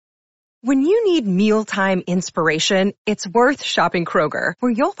When you need mealtime inspiration, it's worth shopping Kroger,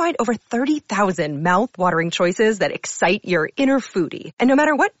 where you'll find over 30,000 mouth-watering choices that excite your inner foodie. And no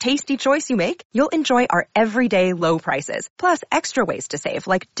matter what tasty choice you make, you'll enjoy our everyday low prices, plus extra ways to save,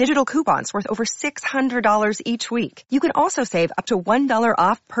 like digital coupons worth over $600 each week. You can also save up to $1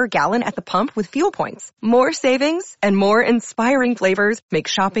 off per gallon at the pump with fuel points. More savings and more inspiring flavors make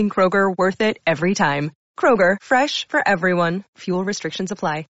shopping Kroger worth it every time. Kroger, fresh for everyone. Fuel restrictions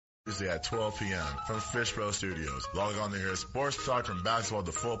apply. Tuesday at 12 p.m. from Fishbowl Studios. Log on to hear sports talk from basketball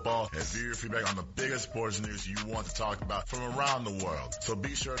to football and view your feedback on the biggest sports news you want to talk about from around the world. So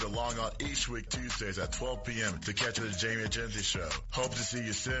be sure to log on each week Tuesdays at 12 p.m. to catch the Jamie Agenti Show. Hope to see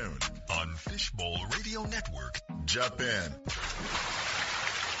you soon on Fishbowl Radio Network. Jump in.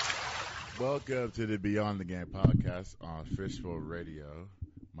 Welcome to the Beyond the Game podcast on Fishbowl Radio.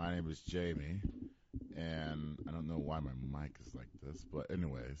 My name is Jamie. And I don't know why my mic is like this, but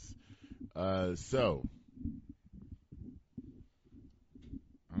anyways, so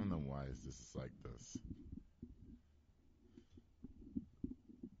I don't know why this is like this.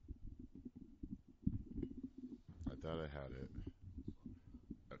 I thought I had it.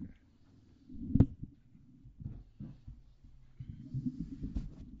 Okay.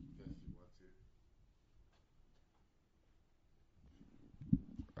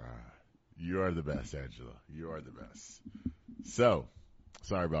 You are the best, Angela. You are the best. So,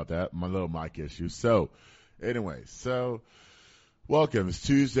 sorry about that. My little mic issue. So, anyway, welcome. It's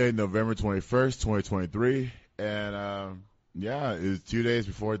Tuesday, November 21st, 2023. And, it's 2 days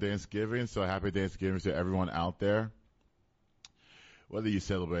before Thanksgiving. So, happy Thanksgiving to everyone out there, whether you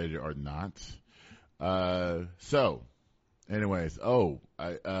celebrate it or not. Anyways,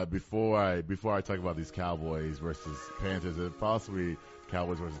 before I talk about these Cowboys versus Panthers and possibly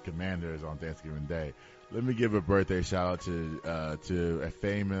Cowboys versus Commanders on Thanksgiving Day, let me give a birthday shout out to a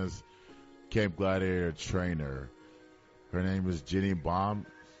famous Camp Gladiator trainer. Her name is Jenny Bond.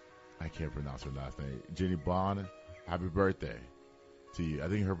 I can't pronounce her last name. Jenny Bond. Happy birthday to you. I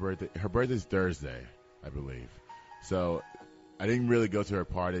think her birthday's Thursday, I believe. So I didn't really go to her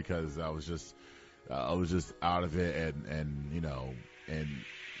party because I was just out of it, and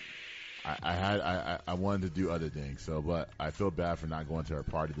I wanted to do other things. So, but I feel bad for not going to her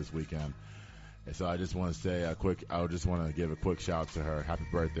party this weekend. And so I just want to say I just want to give a quick shout out to her. Happy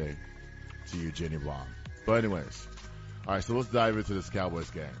birthday to you, Jenny Blom. But anyways, all right, so let's dive into this Cowboys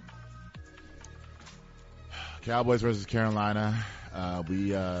game. Cowboys versus Carolina.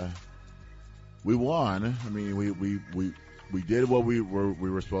 We won. I mean, we did what we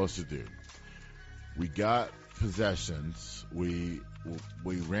were supposed to do. We got possessions. We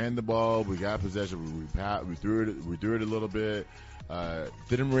ran the ball. We got possession. We threw it a little bit.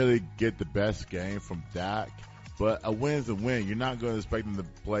 Didn't really get the best game from Dak, but a win's a win. You're not going to expect them to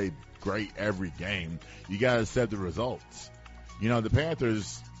play great every game. You got to accept the results. You know, the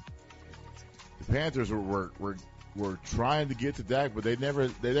Panthers were trying to get to Dak, but they never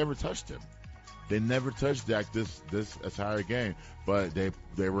touched him. They never touched Dak this entire game, but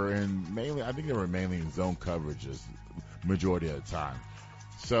they were mainly in zone coverages majority of the time.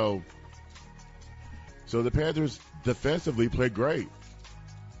 So the Panthers defensively played great.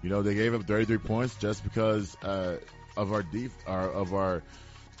 You know, they gave up 33 points just because of our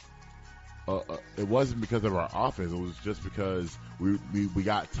it wasn't because of our offense. It was just because we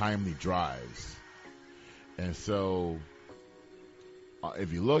got timely drives. And so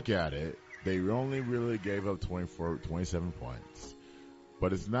if you look at it, they only really gave up 27 points.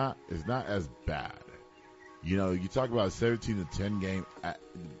 But it's not as bad. You know, you talk about a 17-10 game at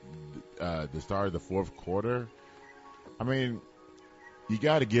the start of the fourth quarter. I mean, you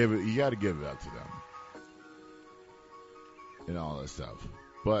got to give it up to them and all that stuff.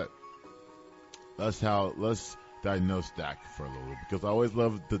 But let's diagnose Dak for a little bit, because I always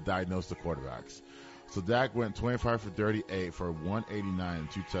love to diagnose the quarterbacks. So Dak went 25 for 38 for 189 and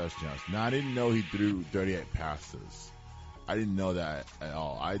 2 touchdowns. Now, I didn't know he threw 38 passes. I didn't know that at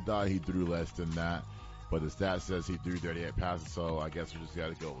all. I thought he threw less than that, but the stat says he threw 38 passes, so I guess we just got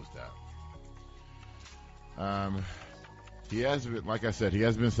to go with that. He has been, like I said, he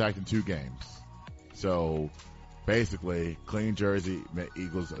has been sacked in 2 games. So basically, clean jersey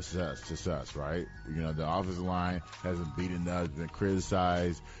equals success, right? You know, the offensive line hasn't beaten us, been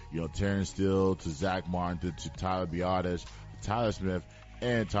criticized. You know, Terrence Steele to Zach Martin to Tyler Biadasz, Tyler Smith,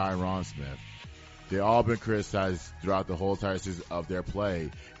 and Tyron Smith. They've all been criticized throughout the whole entire season of their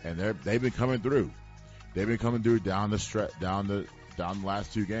play, and they've been coming through. They've been coming through down the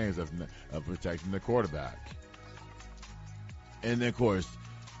last 2 games of protecting the quarterback. And then, of course,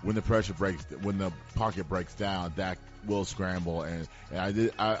 when the pocket breaks down, Dak will scramble, and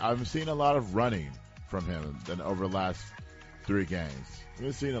I've seen a lot of running from him over the last 3 games.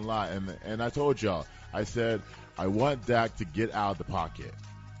 We've seen a lot, and I told y'all, I said I want Dak to get out of the pocket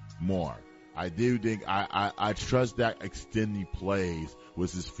more. I do think I trust Dak extending plays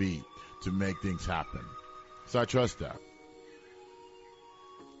with his feet to make things happen. So I trust that.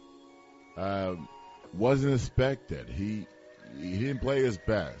 Wasn't expected. He didn't play his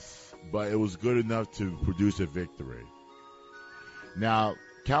best, but it was good enough to produce a victory. Now,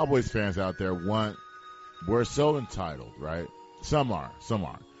 Cowboys fans out there we're so entitled, right? Some are. Some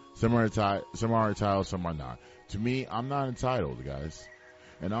are entitled, some are not. To me, I'm not entitled, guys.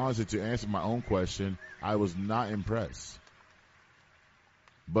 And honestly, to answer my own question, I was not impressed.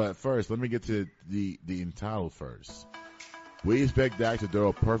 But first, let me get to the entitled first. We expect Dak to throw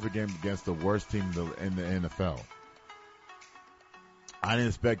a perfect game against the worst team in the NFL. I didn't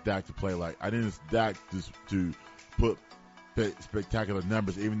expect Dak to play I didn't expect Dak to put spectacular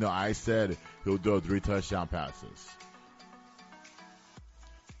numbers, even though I said he'll throw 3 touchdown passes.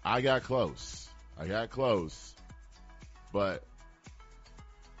 I got close, but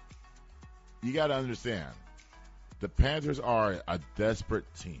you got to understand, the Panthers are a desperate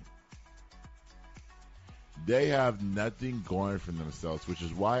team. They have nothing going for themselves, which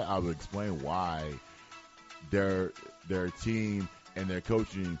is why I will explain why their team and their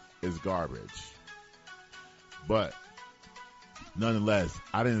coaching is garbage. But nonetheless,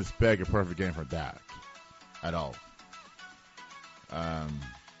 I didn't expect a perfect game from Dak at all.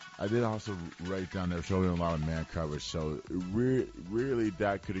 I did also write down there showing a lot of man coverage, so really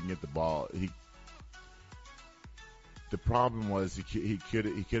Dak couldn't get the ball. The problem was he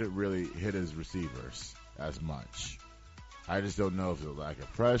couldn't really hit his receivers as much. I just don't know if it was lack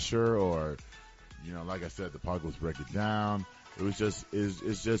of pressure or, like I said, the pocket was breaking down. It just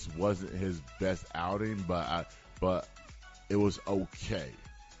wasn't his best outing, but it was okay.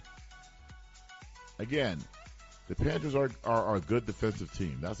 Again, the Panthers are a good defensive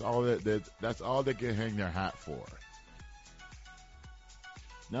team. That's all they can hang their hat for.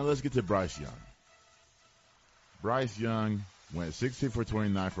 Now let's get to Bryce Young. Bryce Young went 16 for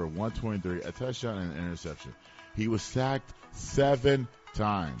 29 for 123, a touchdown and an interception. He was sacked 7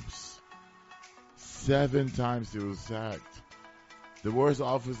 times. 7 times he was sacked. The worst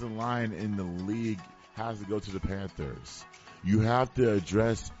offensive line in the league has to go to the Panthers. You have to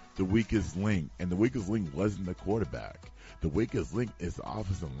address the weakest link, and the weakest link wasn't the quarterback. The weakest link is the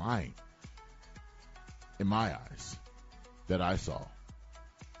offensive line, in my eyes, that I saw,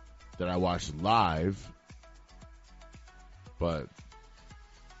 that I watched live. But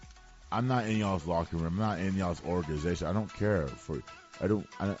I'm not in y'all's locker room. I'm not in y'all's organization. I don't care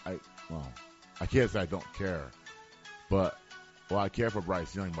I can't say I don't care, but I care for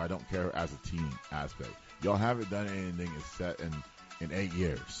Bryce Young, but I don't care as a team aspect. Y'all haven't done anything except in 8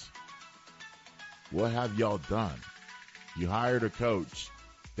 years. What have y'all done? You hired a coach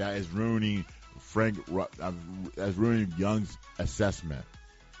that is ruining Young's assessment.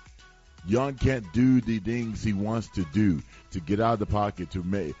 Young can't do the things he wants to do to get out of the pocket, to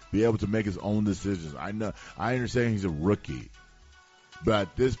be able to make his own decisions. I understand he's a rookie, but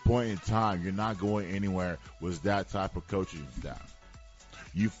at this point in time, you're not going anywhere with that type of coaching staff.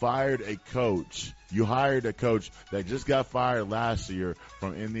 You hired a coach that just got fired last year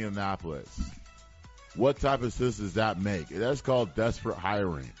from Indianapolis. What type of sense does that make? That's called desperate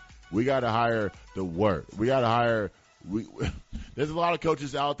hiring. We got to hire the work. We got to hire. There's a lot of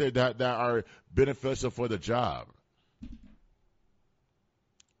coaches out there that are beneficial for the job.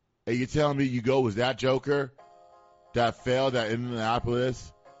 And you telling me you go with that joker that failed at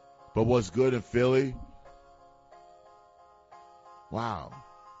Indianapolis, but was good in Philly? Wow.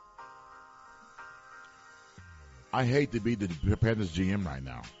 I hate to be the Panthers GM right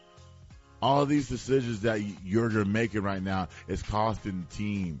now. All of these decisions that you're making right now is costing the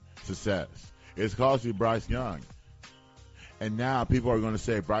team success. It's costing Bryce Young. And now people are going to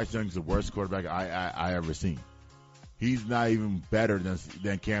say Bryce Young's the worst quarterback I ever seen. He's not even better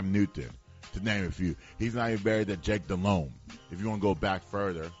than Cam Newton, to name a few. He's not even better than Jake Delhomme, if you want to go back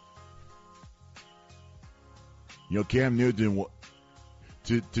further. Cam Newton,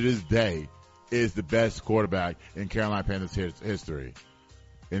 to this day, is the best quarterback in Carolina Panthers history.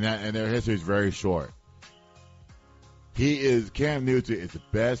 And their history is very short. Cam Newton is the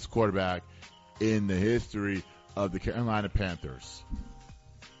best quarterback in the history of the Carolina Panthers.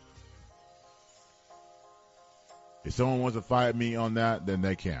 If someone wants to fight me on that, then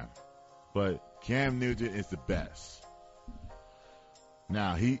they can. But Cam Newton is the best.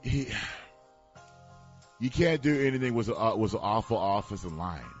 Now, You can't do anything with an awful offensive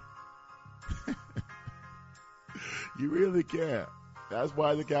line. You really can't. That's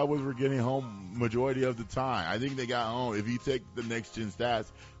why the Cowboys were getting home majority of the time. I think they got home. If you take the next gen stats,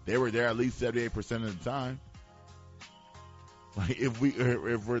 they were there at least 78% of the time. Like if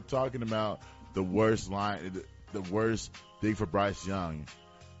we're talking about the worst line, the worst thing for Bryce Young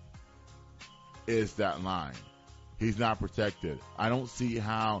is that line. He's not protected. I don't see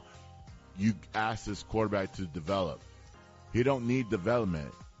how you ask this quarterback to develop. He don't need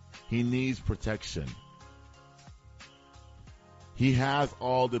development. He needs protection. He has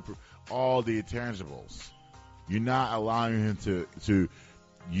all the intangibles. You're not allowing him to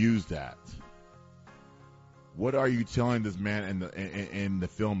use that. What are you telling this man in the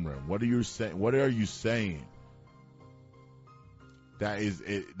film room? What are you saying? What are you saying? That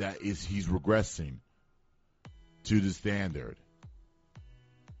is he's regressing to the standard.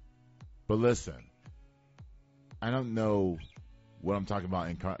 But listen, I don't know what I'm talking about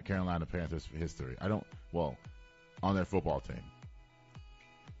in Carolina Panthers history. On their football team.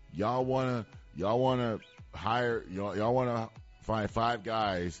 Y'all wanna find 5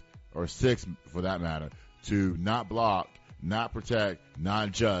 guys or 6 for that matter to not block, not protect, not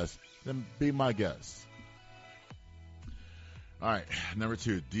adjust, then be my guest. All right, number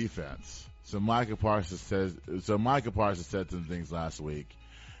 2, defense. So Micah Parsons said some things last week.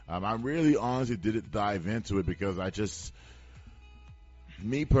 I really honestly didn't dive into it because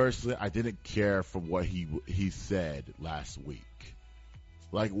me personally, I didn't care for what he said last week.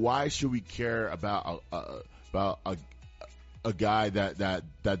 Like, why should we care about a guy that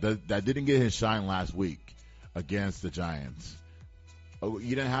didn't get his shine last week against the Giants? Oh,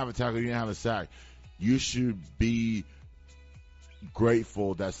 you didn't have a tackle, you didn't have a sack. You should be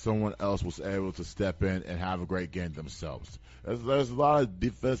grateful that someone else was able to step in and have a great game themselves. There's a lot of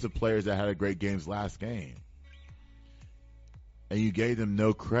defensive players that had great games last game, and you gave them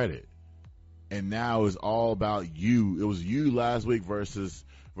no credit. And now it's all about you. It was you last week versus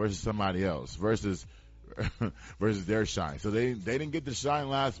somebody else, versus their shine. So they didn't get the shine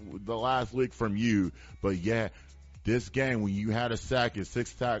the last week from you, but yeah, this game when you had a sack and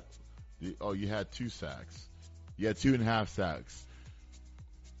 6 sacks, you had 2 sacks. You had 2.5 sacks.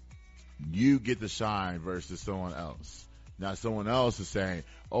 You get the shine versus someone else. Now someone else is saying,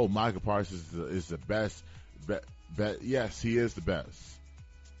 "Oh, Michael Parsons is the best." Yes, he is the best.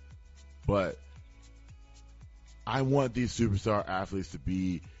 But I want these superstar athletes to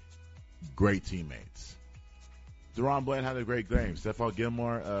be great teammates. Deron Bland had a great game. Stephon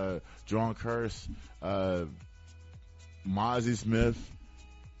Gilmore, Jerron Kearse, Mozzie Smith.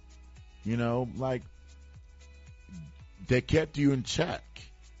 They kept you in check.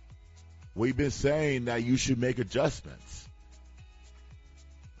 We've been saying that you should make adjustments.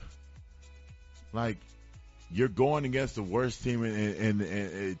 Like, you're going against the worst team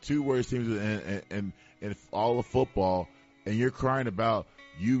in 2 worst teams in all of football, and you're crying about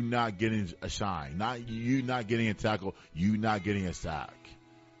you not getting a shine, not you not getting a tackle, you not getting a sack.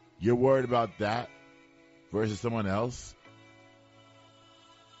 You're worried about that versus someone else.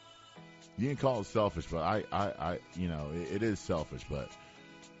 You can call it selfish, but it is selfish,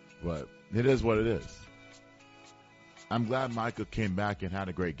 but it is what it is. I'm glad Michael came back and had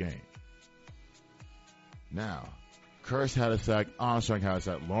a great game. Now, Kearse had a sack, Armstrong had a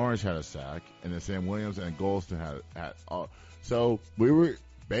sack, Lawrence had a sack, and then Sam Williams and Golston had all. So we were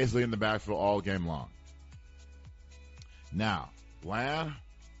basically in the backfield all game long. Now, Bland,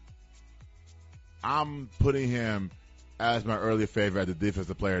 I'm putting him as my early favorite at the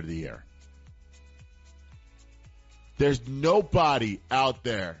Defensive Player of the Year. There's nobody out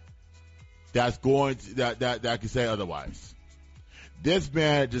there that's going to, that can say otherwise. This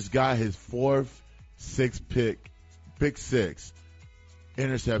man just got his 4th pick 6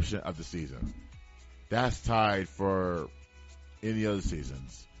 interception of the season. That's tied for any other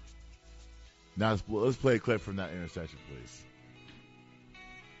seasons. Now let's play a clip from that interception, please.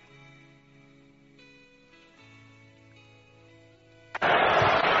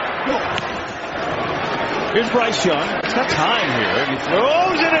 Here's Bryce Young. He's got time here. He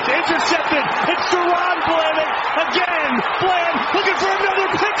throws and it's intercepted. It's Deron Bland again. Bland looking for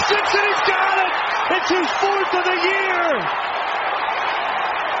another pick 6 and he's got it. It's his 4th of the year.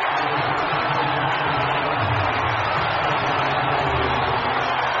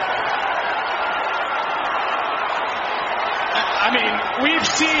 I mean, we've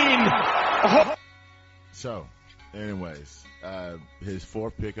seen. So, anyways, his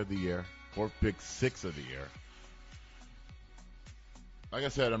 4th pick of the year. 4th pick 6 of the year. Like I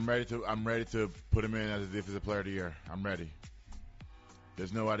said, I'm ready to put him in as a Defensive Player of the Year. I'm ready.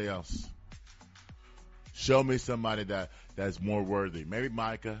 There's nobody else. Show me somebody that's more worthy. Maybe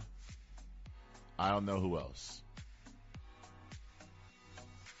Micah. I don't know who else.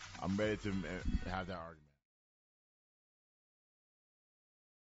 I'm ready to have that argument.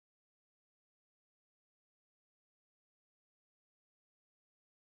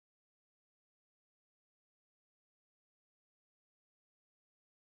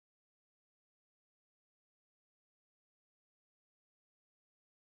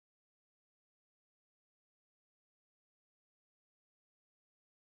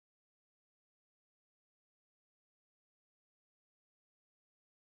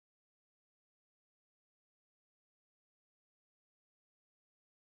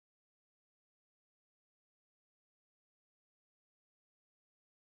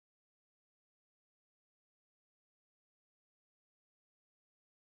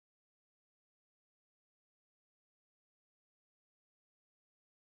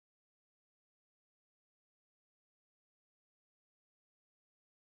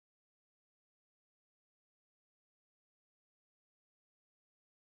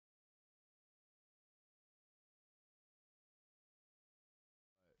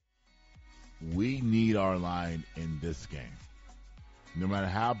 We need our line in this game. No matter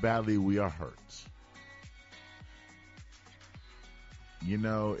how badly we are hurt. You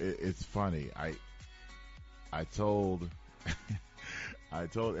know, it's funny. I told I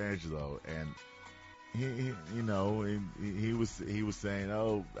told Angelo, and he was saying,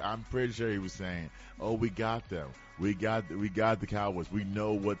 oh, I'm pretty sure he was saying, oh, we got them. We got the Cowboys. We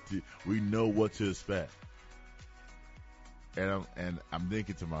know what to expect. And I'm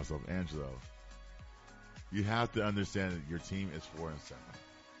thinking to myself, Angelo, you have to understand that your team is 4-7.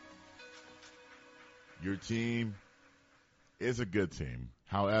 Your team is a good team.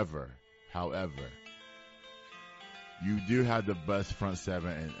 However, you do have the best front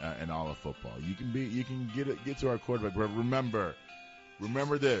seven in all of football. You can get to our quarterback, but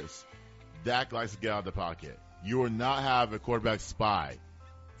remember this: Dak likes to get out of the pocket. You will not have a quarterback spy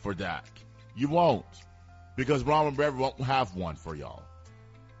for Dak. You won't, because Ron Rivera won't have one for y'all.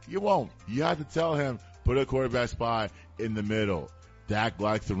 You won't. You have to tell him, put a quarterback spy in the middle. Dak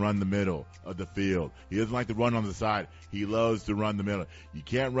likes to run the middle of the field. He doesn't like to run on the side. He loves to run the middle. You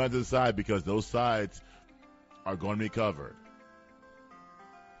can't run to the side because those sides are going to be covered.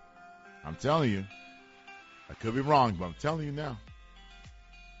 I'm telling you. I could be wrong, but I'm telling you now.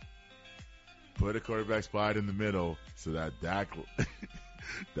 Put a quarterback spy in the middle so that Dak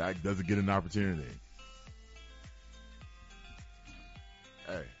doesn't get an opportunity.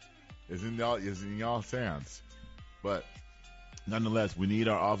 Hey, it's in y'all hands. But nonetheless, we need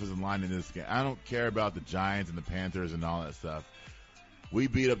our offensive line in this game. I don't care about the Giants and the Panthers and all that stuff. We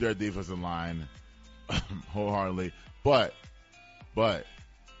beat up their defensive line wholeheartedly, but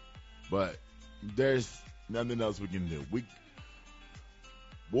there's nothing else we can do.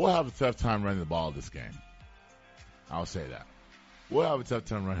 We'll have a tough time running the ball this game. I'll say that. We'll have a tough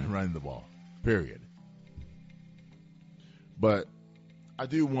time running the ball, period. But I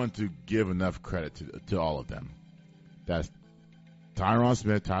do want to give enough credit to all of them. That's Tyron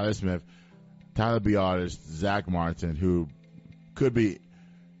Smith, Tyler Smith, Tyler Biotis, Zach Martin, who could be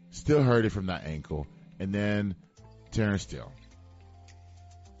still hurting from that ankle, and then Terrence Steele.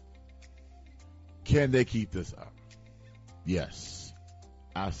 Can they keep this up? Yes,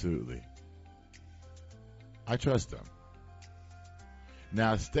 absolutely. I trust them.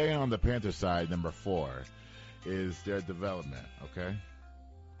 Now, staying on the Panther side, number 4 is their development, okay?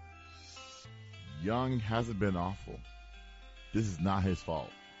 Young hasn't been awful. This is not his fault.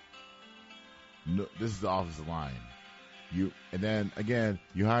 No, this is the offensive line. And then again,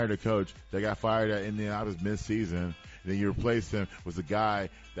 you hired a coach that got fired at Indianapolis mid-season, and then you replaced him with a guy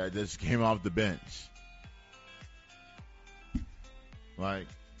that just came off the bench. Like,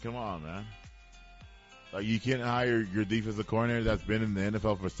 come on, man. Like, you can't hire your defensive coordinator that's been in the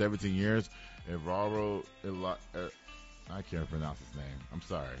NFL for 17 years. I can't pronounce his name. I'm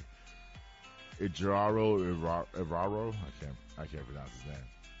sorry. Ejaro. I can't pronounce his name.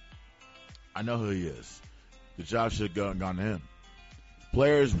 I know who he is. The job should have gone to him.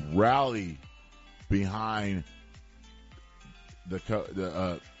 Players rally behind the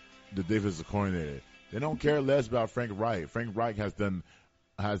defensive coordinator. They don't care less about Frank Reich. Frank Reich has done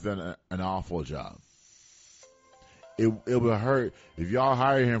an awful job. It will hurt if y'all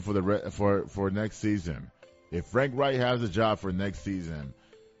hire him for next season. If Frank Reich has a job for next season,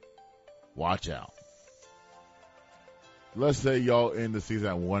 watch out. Let's say y'all end the season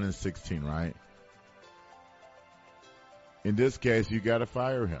at 1-16, right? In this case, you got to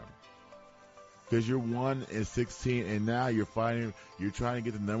fire him because you're 1-16, and now you're trying to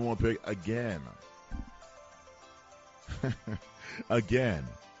get the number 1 pick again. Again,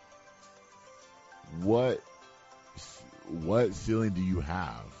 what ceiling do you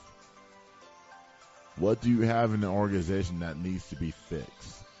have? What do you have in the organization that needs to be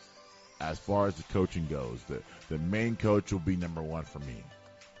fixed? As far as the coaching goes, the main coach will be number one for me.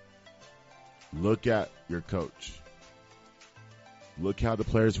 Look at your coach. Look how the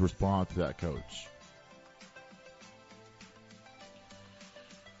players respond to that coach.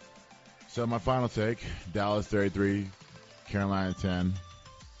 So my final take, Dallas 33, Carolina 10.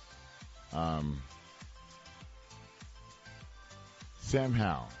 Sam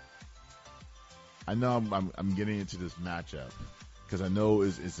Howell. I know I'm getting into this matchup because I know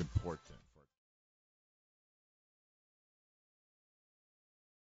it's important.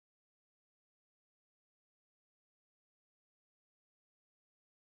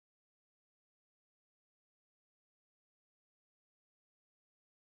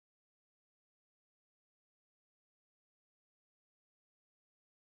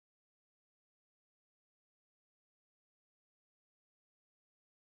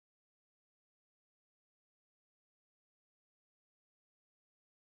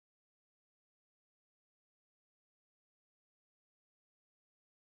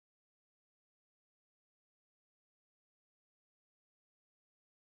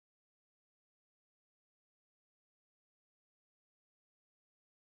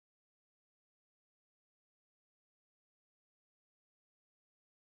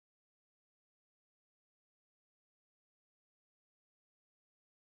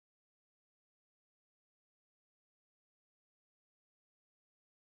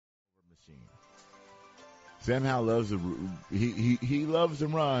 Machine. Sam Howell loves he loves to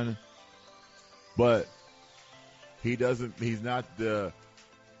run, but he doesn't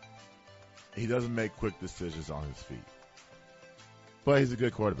make quick decisions on his feet. But he's a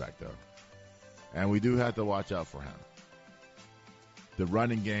good quarterback though. And we do have to watch out for him. The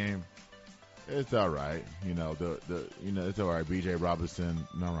running game, it's all right. It's all right.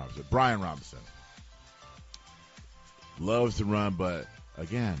 Brian Robinson loves to run, but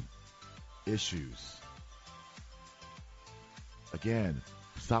again, issues. Again,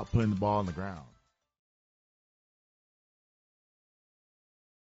 stop putting the ball on the ground.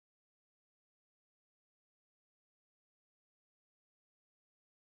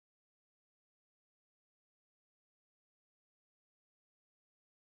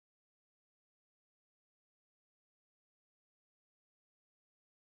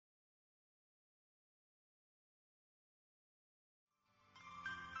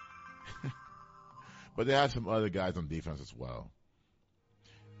 But they have some other guys on defense as well.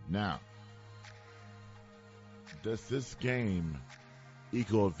 Now, does this game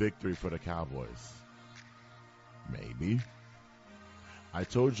equal a victory for the Cowboys? Maybe. I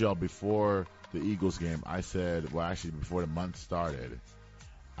told y'all before the Eagles game, before the month started,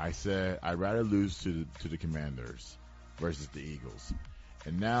 I said I'd rather lose to the Commanders versus the Eagles.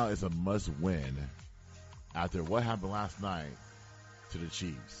 And now it's a must-win after what happened last night to the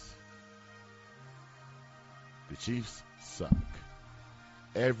Chiefs. The Chiefs suck.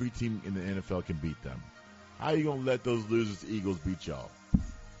 Every team in the NFL can beat them. How are you going to let those losers Eagles beat y'all?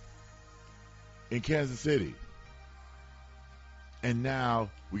 In Kansas City. And now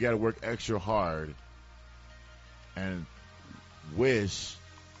we got to work extra hard and wish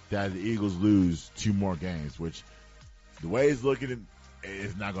that the Eagles lose 2 more games, which the way it's looking,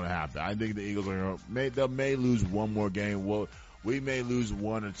 it's not going to happen. I think the Eagles may lose 1 more game. Well, we may lose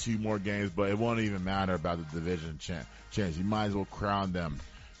 1 or 2 more games, but it won't even matter about the division chance. You might as well crown them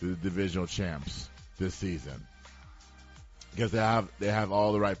the divisional champs this season because they have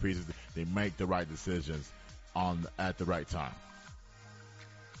all the right pieces. They make the right decisions at the right time.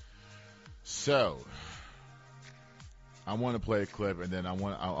 So I want to play a clip, and then I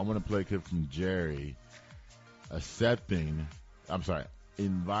want to play a clip from Jerry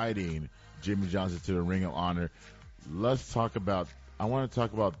inviting Jimmy Johnson to the Ring of Honor. I want to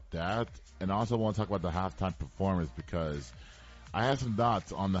talk about that, and I also want to talk about the halftime performance because I have some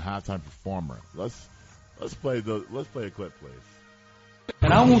thoughts on the halftime performer. Let's play a clip, please.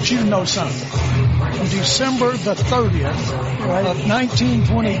 And I want you to know something. On December the 30th of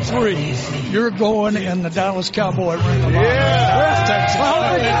 1923, you're going in the Dallas Cowboy Ring of Honor. Yeah!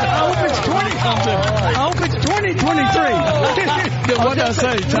 I hope it's 2023. What did I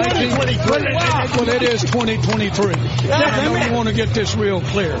say? 2023. Well, it is 2023. I want to get this real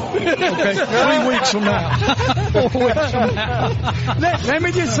clear. Okay? 3 weeks from now. 4 weeks from now. Let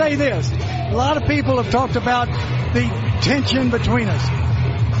me just say this. A lot of people have talked about the tension between us.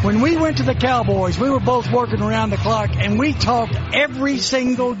 When we went to the Cowboys, we were both working around the clock, and we talked every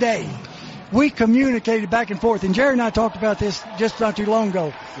single day. we communicated back and forth. And Jerry and I talked about this just not too long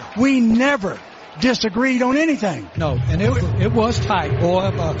ago. We never disagreed on anything. No, and it was tight,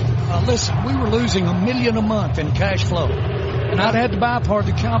 boy. Listen, we were losing $1 million a month in cash flow. And I'd had to buy part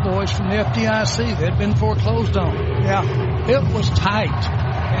of the Cowboys from the FDIC. They'd been foreclosed on. Yeah. It was tight.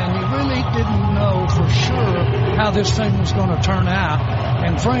 And you really didn't know for sure how this thing was going to turn out.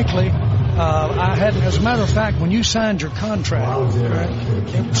 And frankly, I had, as a matter of fact, when you signed your contract,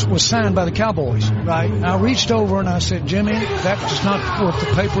 it was signed by the Cowboys. Right. I reached over and I said, Jimmy, that's just not worth the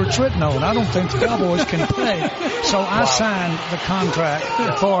paper it's written on. I don't think the Cowboys can pay. So I signed the contract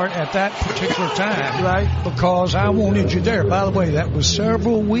for it at that particular time. Right. Because I wanted you there. By the way, that was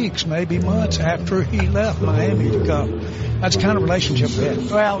several weeks, maybe months after he left Miami to come. That's the kind of relationship we had.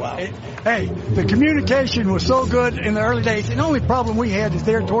 Well, hey, the communication was so good in the early days. The only problem we had is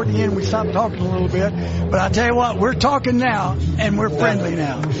there toward the end we stopped talking a little bit. But I tell you what, we're talking now, and we're friendly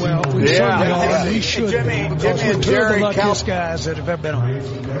now. Well, we certainly are, and we should. Jimmy because we're and two of the Jerry, luckiest guys that have ever been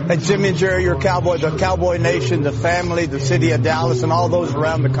on. Hey, Jimmy and Jerry, your Cowboy, the Cowboy Nation, the family, the city of Dallas, and all those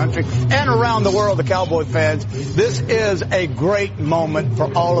around the country and around the world, the Cowboy fans. This is a great moment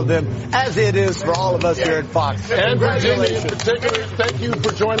for all of them, as it is for all of us here at Fox. And for Jimmy in particular, thank you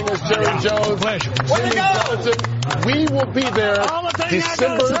for joining us, Jerry Jones. Pleasure. Jimmy Johnson, we will be there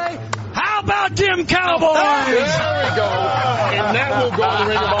December. How about them Cowboys? There we go. And that will go to the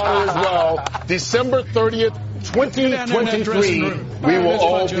Ring of Honor as well. December 30th, 2023. We will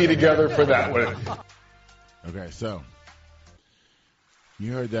all be together for that one. Okay, so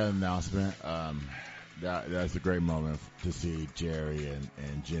you heard that announcement. That's a great moment to see Jerry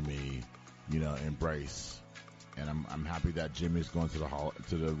and Jimmy, embrace. And I'm happy that Jimmy's going to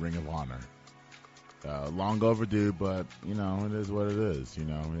the Ring of Honor. Long overdue, but it is what it is.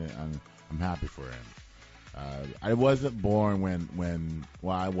 I'm happy for him. I wasn't born when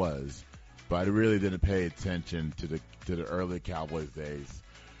I was, but I really didn't pay attention to the early Cowboys days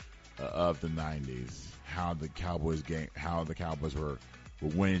of the '90s. How the Cowboys were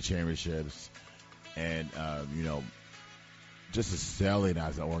winning championships, and just excelling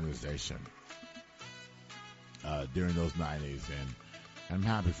as an organization during those '90s. And I'm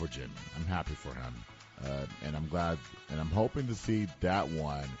happy for Jimmy. I'm happy for him. And I'm glad, and I'm hoping to see that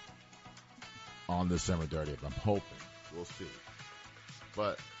one on December 30th. I'm hoping. We'll see.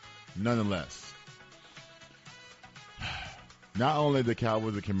 But nonetheless, not only the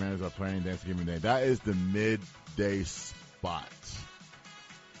Cowboys and Commanders are playing Thanksgiving Day, that is the midday spot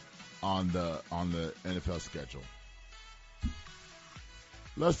on the NFL schedule.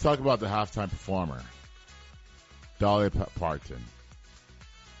 Let's talk about the halftime performer, Dolly Parton.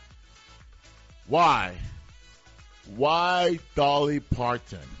 Why Dolly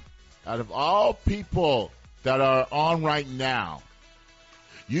Parton? Out of all people that are on right now,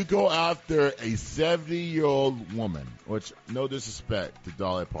 you go after a 70-year-old woman, which no disrespect to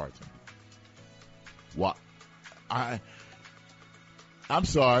Dolly Parton. Why? I'm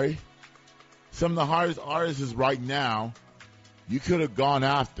sorry. Some of the hardest artists right now, you could have gone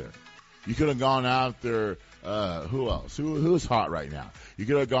after. You could have gone after who else? Who's hot right now? You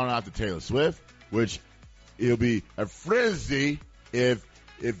could have gone after Taylor Swift, which it'll be a frenzy if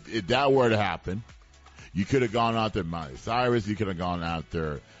that were to happen. You could have gone after Miley Cyrus. You could have gone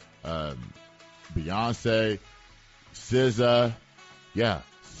after Beyonce, SZA,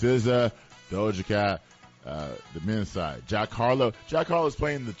 Doja Cat, the men's side. Jack Harlow. Jack Harlow is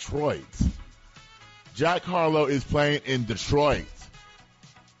playing in Detroit. Jack Harlow is playing in Detroit.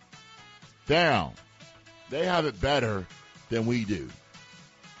 Damn. They have it better than we do.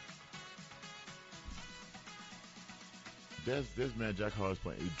 This man Jack Harlow's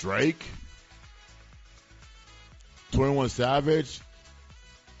playing. Drake, 21 Savage.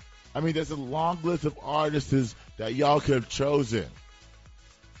 I mean, there's a long list of artists that y'all could have chosen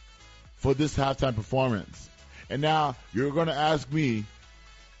for this halftime performance. And now you're going to ask me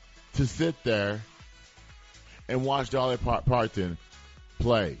to sit there and watch Dolly Parton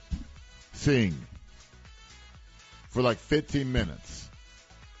play, sing for like 15 minutes.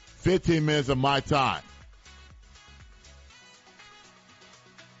 15 minutes of my time.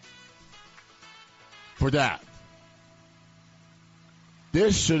 For that.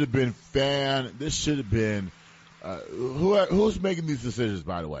 This should have been who's making these decisions,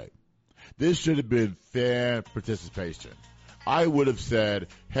 by the way? This should have been fan participation. I would have said,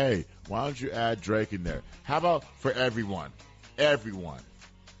 hey, why don't you add Drake in there? How about for everyone? Everyone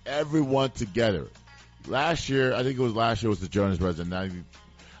together. Last year was the Jonas Brothers, and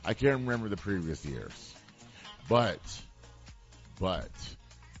I can't remember the previous years. But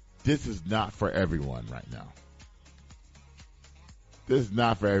this is not for everyone right now. This is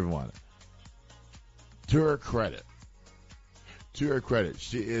not for everyone. to her credit,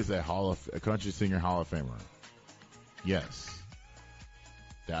 she is a country singer Hall of Famer. Yes,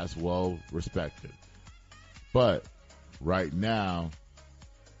 that's well respected. But right now,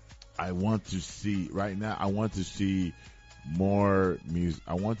 I want to see more music.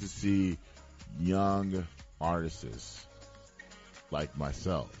 I want to see young artists like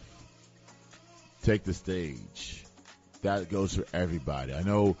myself take the stage. That goes for everybody. I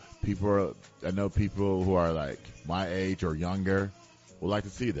know people who are like my age or younger would like to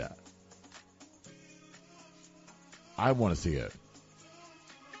see that. I want to see it.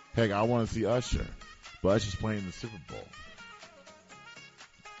 Heck, I want to see Usher. But Usher's playing the Super Bowl.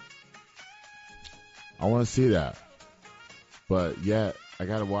 I want to see that. But yet, I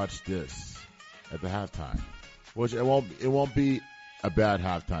gotta watch this at the halftime. Which it won't be a bad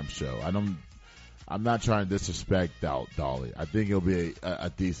halftime show. I'm not trying to disrespect Dolly. I think it'll be a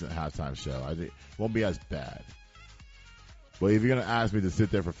decent halftime show. I think it won't be as bad. But if you're gonna ask me to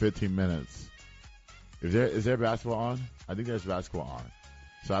sit there for 15 minutes, is there basketball on? I think there's basketball on.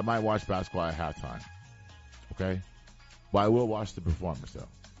 So I might watch basketball at halftime. Okay? But I will watch the performance though.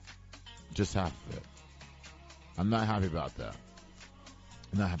 Just half of it. I'm not happy about that.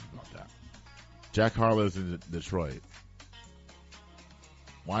 Jack Harlow's in Detroit.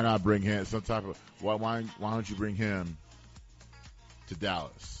 Why not bring him some type of? Why don't you bring him to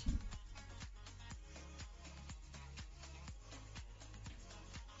Dallas?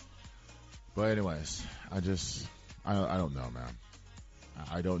 But anyways, I don't know, man.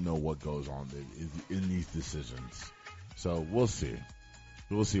 I don't know what goes on in these decisions. So we'll see.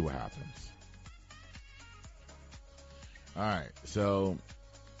 We'll see what happens. All right, so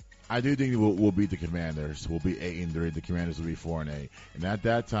I do think we'll beat the Commanders. We'll be 8-3. The Commanders will be 4-8. And at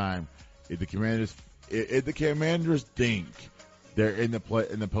that time, if the Commanders think they're in the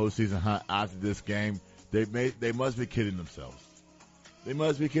postseason hunt after this game, they must be kidding themselves. They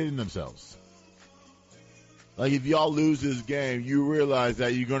must be kidding themselves. Like if y'all lose this game, you realize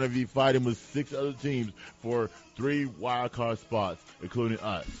that you're going to be fighting with 6 other teams for 3 wild card spots, including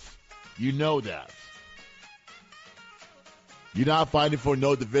us. You know that. You're not fighting for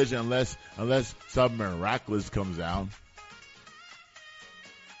no division unless something miraculous comes down.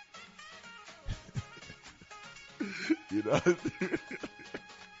 You're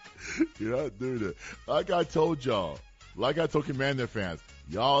not doing it. Like I told Commander fans,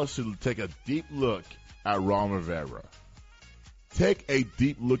 y'all should take a deep look at Ron Rivera. Take a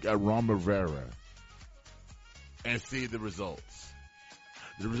deep look at Ron Rivera and see the results.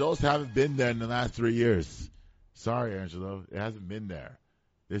 The results haven't been there in the last 3 years. Sorry, Angelo. It hasn't been there.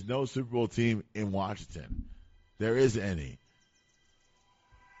 There's no Super Bowl team in Washington. There isn't any.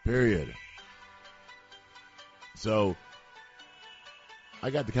 Period. So, I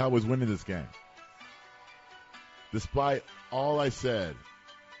got the Cowboys winning this game. Despite all I said,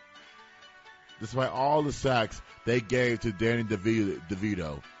 despite all the sacks they gave to Danny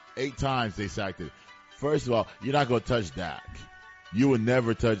DeVito, 8 times they sacked it. First of all, you're not going to touch Dak. You would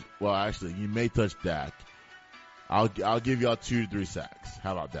never touch, well, actually, you may touch Dak. I'll give y'all 2 to 3 sacks.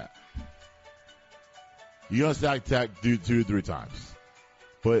 How about that? You're going to sack Dak 2 to 3 times.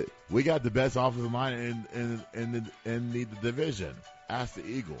 But we got the best offensive line in the division. Ask the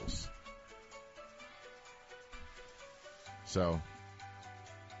Eagles. So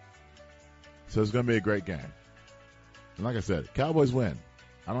it's going to be a great game. And like I said, Cowboys win.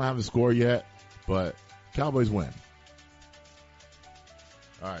 I don't have the score yet, but Cowboys win.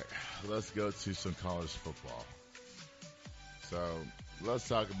 All right, let's go to some college football. So let's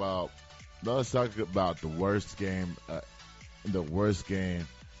talk about the worst game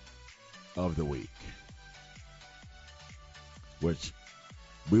of the week, which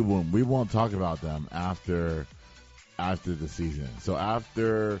we won't talk about them after the season. So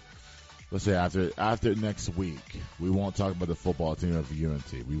after next week, we won't talk about the football team of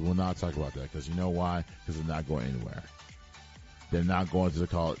UNT. We will not talk about that because you know why? Because they're not going anywhere. They're not going to the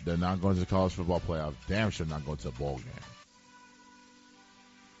college football playoff. Damn sure not going to a bowl game.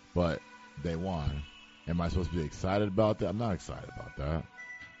 But they won. Am I supposed to be excited about that? I'm not excited about that.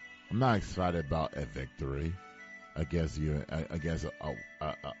 I'm not excited about a victory against a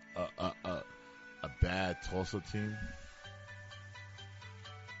bad Tulsa team.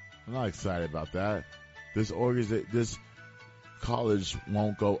 I'm not excited about that. This college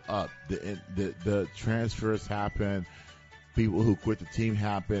won't go up. The transfers happen. People who quit the team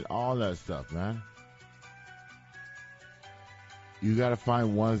happen. All that stuff, man. You got to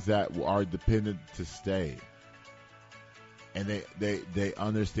find ones that are dependent to stay. And they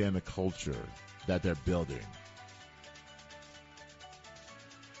understand the culture that they're building.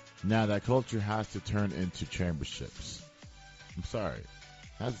 Now that culture has to turn into championships. I'm sorry.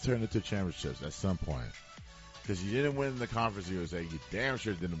 It has to turn into championships at some point. Because you didn't win the Conference USA. You damn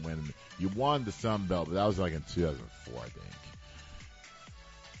sure didn't win. You won the Sun Belt, but that was like in 2004, I think.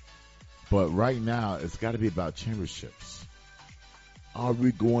 But right now, it's got to be about championships. Are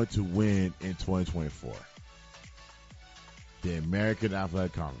we going to win in 2024? The American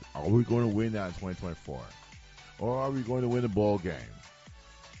Athletic Conference. Are we going to win that in 2024? Or are we going to win a bowl game?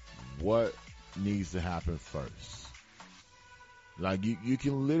 What needs to happen first? Like, you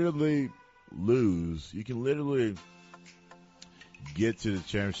can literally lose. You can literally get to the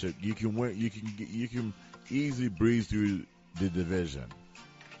championship. You can win. You can easily breeze through the division.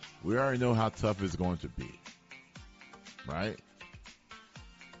 We already know how tough it's going to be, right?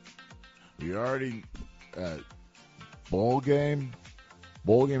 We already bowl game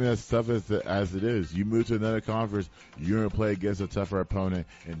as tough as it is. You move to another conference, you're going to play against a tougher opponent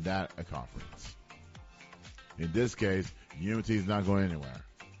in that conference. In this case, UNT is not going anywhere.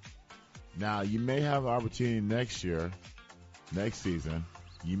 Now, you may have an opportunity next season.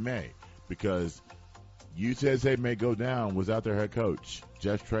 You may, because UTSA may go down without their head coach,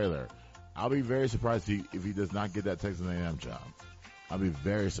 Jeff Traylor. I'll be very surprised if he does not get that Texas A&M job. I'll be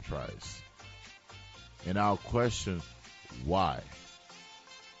very surprised. And I'll question why.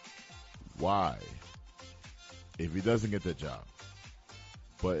 Why? If he doesn't get that job.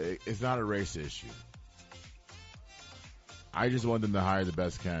 But it's not a race issue. I just want them to hire the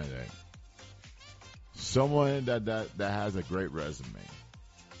best candidate. Someone that has a great resume.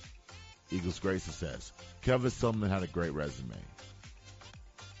 Equals great success. Kevin Sumlin had a great resume.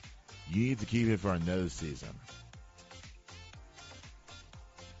 You need to keep him for another season.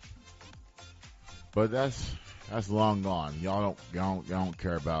 But that's long gone. Y'all don't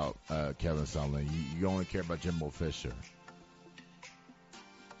care about Kevin Sumlin. You only care about Jimbo Fisher.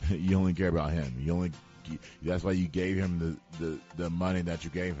 You only care about him. That's why you gave him the money that you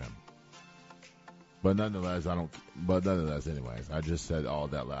gave him. But nonetheless, anyways, I just said all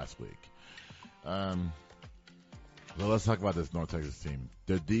that last week. Well, let's talk about this North Texas team.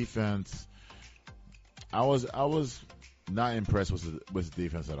 Their defense, I was not impressed with the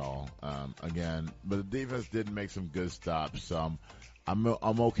defense at all. Again, but the defense did make some good stops. So I'm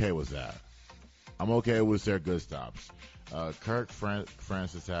okay with that. I'm okay with their good stops. Kirk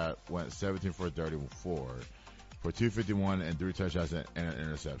Francis went 17 for 34 for 251 and 3 touchdowns and an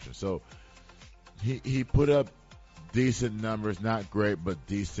interception. So he put up decent numbers, not great, but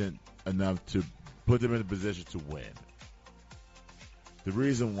decent enough to put them in a position to win. The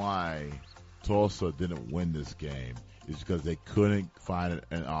reason why Tulsa didn't win this game is because they couldn't find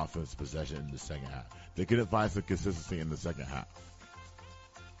an offense possession in the second half. They couldn't find some consistency in the second half.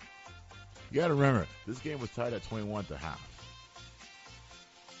 You got to remember, this game was tied at 21 to half.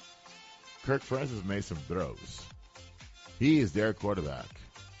 Kirk Francis made some throws. He is their quarterback,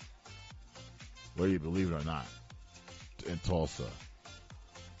 whether you believe it or not, in Tulsa.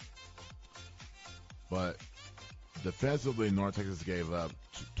 But defensively, North Texas gave up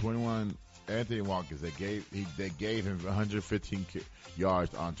 21. Anthony Watkins, they gave him 115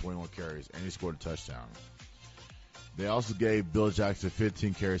 yards on 21 carries, and he scored a touchdown. They also gave Bill Jackson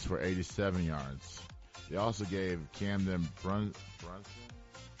 15 carries for 87 yards. They also gave Camden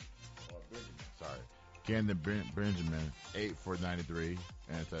Benjamin 8 for 93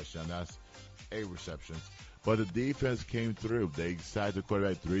 and a touchdown. That's 8 receptions. But the defense came through. They sacked the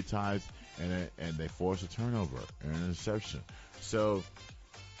quarterback 3 times, and they forced a turnover and an interception. So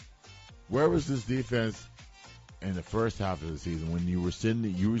where was this defense in the first half of the season when you were sitting?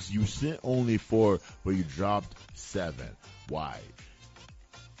 You sent only 4, but you dropped 7. Why?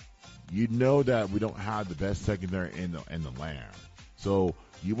 You know that we don't have the best secondary in the land. So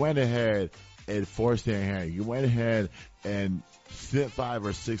you went ahead and forced their hand. You went ahead and sent 5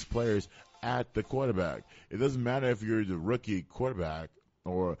 or 6 players at the quarterback. It doesn't matter if you're the rookie quarterback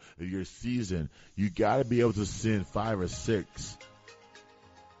or if you're seasoned. You got to be able to send 5 or 6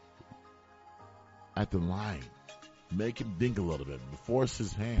 at the line. Make him think a little bit. Force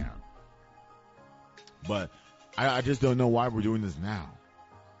his hand. But I just don't know why we're doing this now.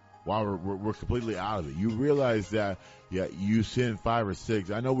 Why we're completely out of it. You realize that, yeah, you send 5 or 6.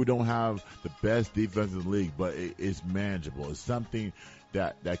 I know we don't have the best defense in the league, but it's manageable. It's something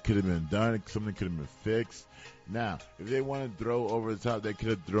that could have been done. Something could have been fixed. Now, if they want to throw over the top, they could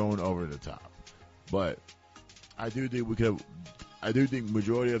have thrown over the top. But I do think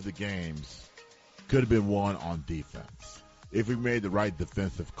majority of the games could have been won on defense if we made the right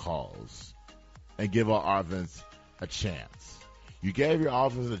defensive calls and give our offense a chance. You gave your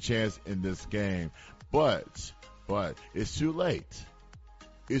offense a chance in this game, but it's too late.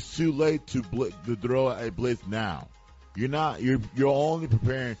 It's too late to throw a blitz now. You're only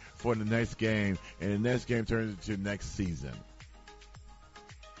preparing for the next game, and the next game turns into next season.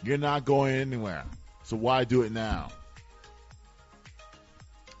 You're not going anywhere. So why do it now?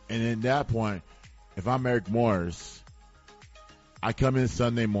 And at that point, if I'm Eric Morris, I come in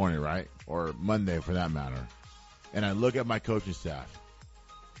Sunday morning, right? Or Monday for that matter. And I look at my coaching staff.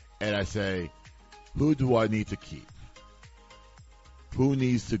 And I say, who do I need to keep? Who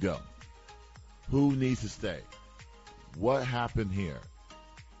needs to go? Who needs to stay? What happened here?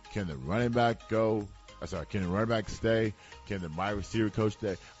 Can the running back go? Can the running back stay? Can the wide receiver coach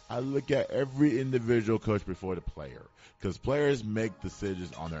stay? I look at every individual coach before the player, because players make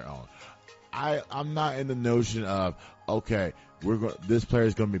decisions on their own. I'm not in the notion of, okay, this player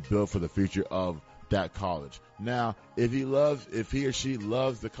is going to be built for the future of that college. Now, if he or she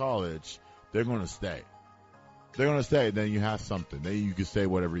loves the college, they're going to stay. They're going to stay. Then you have something. Then you can say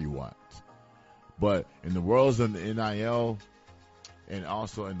whatever you want. But in the worlds of the NIL and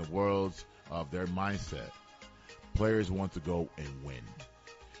also in the worlds of their mindset, players want to go and win.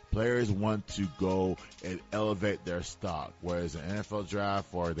 Players want to go and elevate their stock, whereas the NFL draft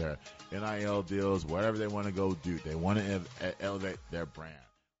or their NIL deals, whatever they want to go do, they want to elevate their brand.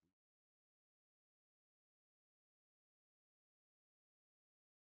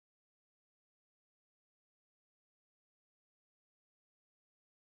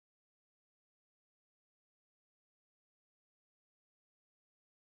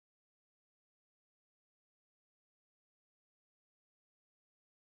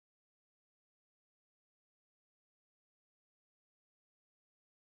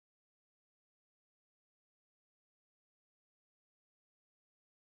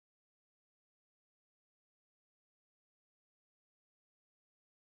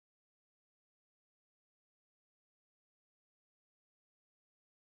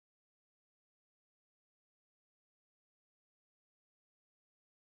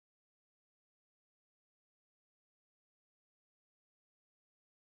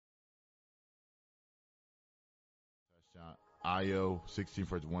 Io 16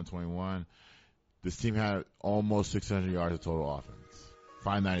 for 121. This team had almost 600 yards of total offense,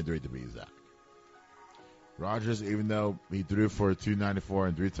 593 to be exact. Rodgers, even though he threw for 294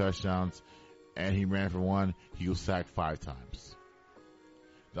 and 3 touchdowns, and he ran for 1, he was sacked 5 times.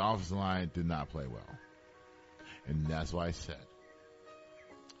 The offensive line did not play well, and that's why I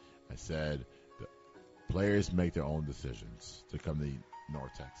said the players make their own decisions to come to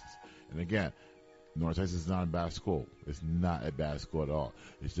North Texas. And again, North Texas is not a bad school. It's not a bad school at all.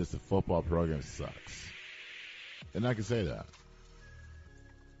 It's just the football program sucks. And I can say that.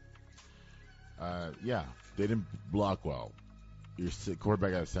 They didn't block well. Your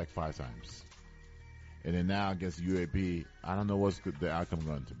quarterback got sacked 5 times. And then now against UAB, I don't know what's the outcome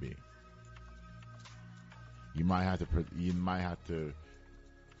going to be. You might have to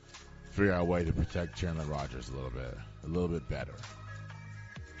figure out a way to protect Chandler Rodgers a little bit better.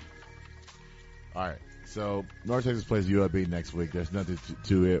 All right, so North Texas plays UAB next week. There's nothing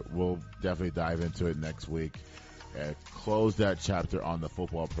to it. We'll definitely dive into it next week. Close that chapter on the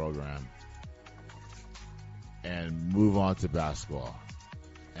football program and move on to basketball.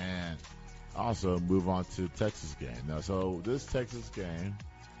 And also move on to Texas game. Now, so this Texas game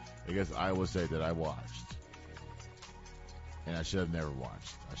against Iowa State that I watched, and I should have never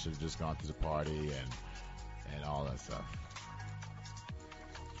watched. I should have just gone to the party and all that stuff.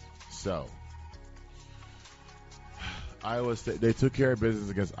 So, Iowa State, they took care of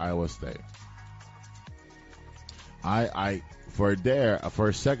business against Iowa State. For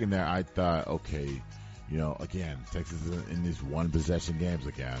a second there, I thought, okay, again, Texas is in these one possession games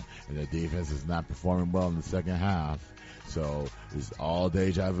again, and the defense is not performing well in the second half. So it's all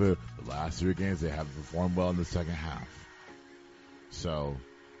deja vu. The last 3 games, they haven't performed well in the second half. So,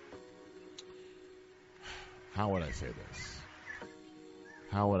 how would I say this?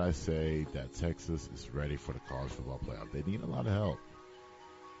 How would I say that Texas is ready for the college football playoff? They need a lot of help.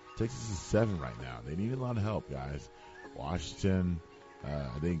 Texas is 7 right now. They need a lot of help, guys. Washington,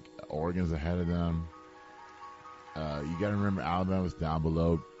 I think Oregon's ahead of them. You got to remember Alabama's down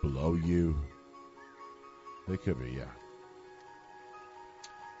below you. They could be,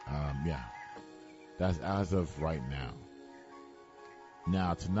 yeah. That's as of right now.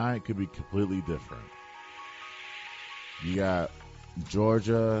 Now, tonight could be completely different. You got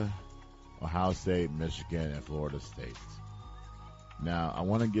Georgia, Ohio State, Michigan, and Florida State. Now, I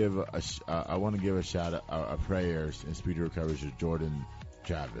want to give a shout out, a prayers and speedy recovery to Jordan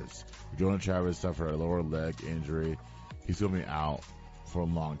Travis. Jordan Travis suffered a lower leg injury. He's going to be out for a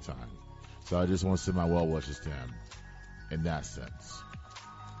long time. So I just want to send my well wishes to him in that sense.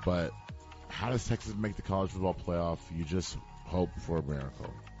 But how does Texas make the college football playoff? You just hope for a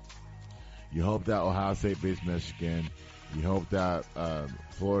miracle. You hope that Ohio State beats Michigan. You hope that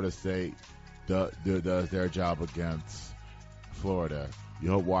Florida State does their job against Florida. You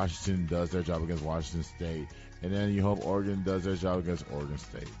hope Washington does their job against Washington State. And then you hope Oregon does their job against Oregon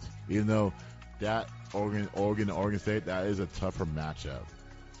State. Even though that Oregon State, that is a tougher matchup.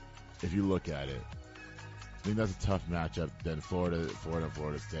 If you look at it. I think that's a tough matchup than Florida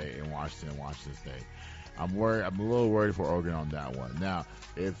State, and Washington State. I'm a little worried for Oregon on that one. Now,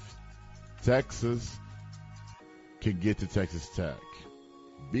 if Texas can get to Texas Tech,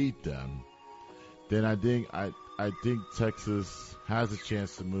 beat them, then I think Texas has a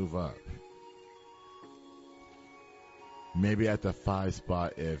chance to move up. Maybe at the 5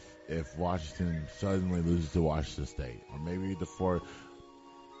 spot if Washington suddenly loses to Washington State, or maybe the 4.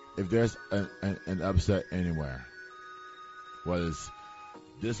 If there's an upset anywhere, whether it's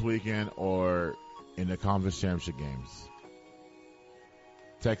this weekend or in the conference championship games,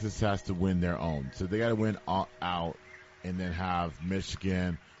 Texas has to win their own. So they got to win out and then have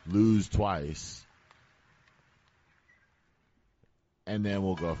Michigan lose twice. And then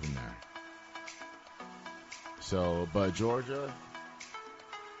we'll go from there. So, but Georgia,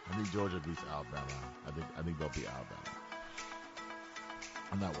 I think Georgia beats Alabama. I think they'll beat Alabama.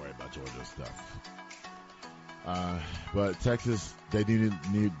 I'm not worried about Georgia stuff. But Texas, they do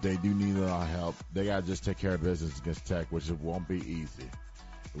need a lot of help. They got to just take care of business against Tech, which it won't be easy.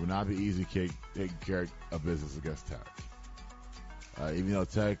 It will not be easy taking care of business against Tech. Even though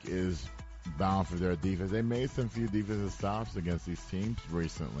Tech is bound for their defense, they made some few defensive stops against these teams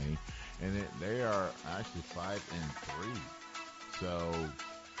recently, and they are actually 5-3. So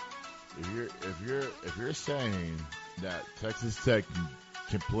if you're saying that Texas Tech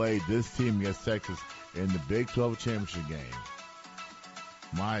can play this team against Texas in the Big 12 championship game,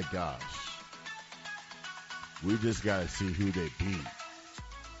 my gosh, we just got to see who they beat.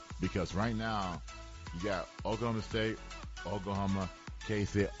 Because right now, you got Oklahoma State, Oklahoma,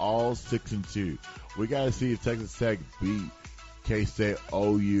 K-State, all 6-2. We got to see if Texas Tech beat K-State,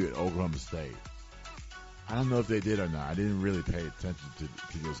 OU, and Oklahoma State. I don't know if they did or not. I didn't really pay attention to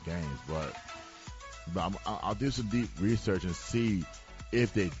those games, but I'll do some deep research and see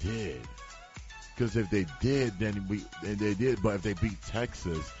if they did. Because if they did, then they did. But if they beat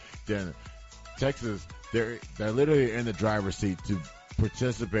Texas, then Texas, they're literally in the driver's seat to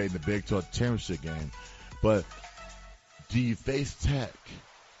participate in the Big 12 championship game. But do you face Tech?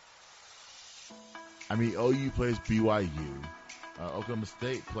 I mean, OU plays BYU. Oklahoma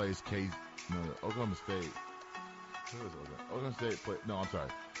State plays Oklahoma State. Who is Oklahoma State play? No, I'm sorry.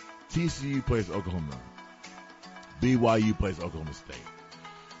 TCU plays Oklahoma. BYU plays Oklahoma State.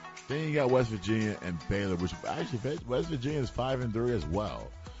 Then you got West Virginia and Baylor, which actually West Virginia is 5-3 as well.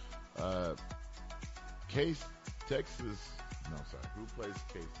 Texas. No, sorry. Who plays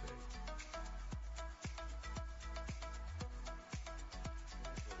K-State?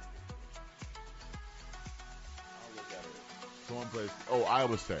 I'll look at it. Someone plays. Oh,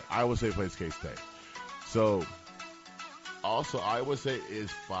 Iowa State. Iowa State plays K-State. So, also Iowa State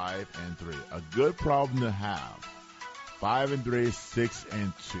is 5-3. A good problem to have. 5-3,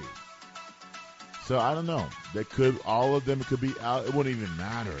 6-2. So I don't know. All of them could be out. It wouldn't even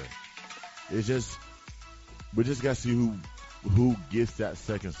matter. It's just we just got to see who gets that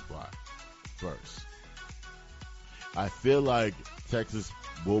second spot first. I feel like Texas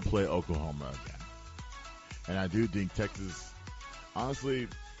will play Oklahoma again. And I do think Texas, honestly,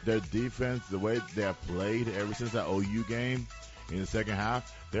 their defense, the way they have played ever since that OU game in the second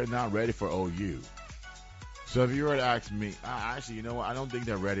half, they're not ready for OU. So if you were to ask me, actually, you know what? I don't think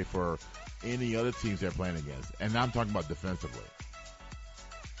they're ready for any other teams they're playing against. And I'm talking about defensively.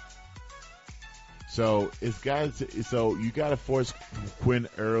 So you got to force Quinn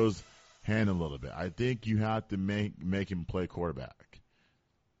Arrow's hand a little bit. I think you have to make him play quarterback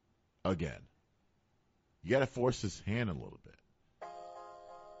again. You got to force his hand a little bit,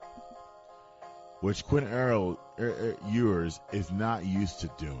 which Quinn Ewers is not used to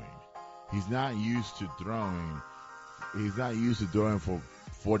doing. He's not used to throwing. He's not used to throwing for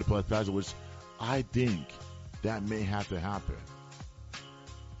 40-plus passes, which I think that may have to happen.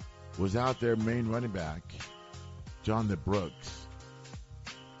 Without their main running back, Jonathan Brooks.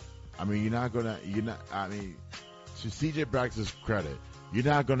 I mean, to C.J. Braxton's credit, you're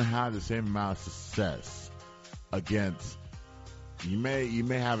not going to have the same amount of success against. You may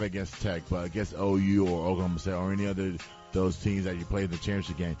have against Tech, but against OU or Oklahoma State or any other those teams that you play in the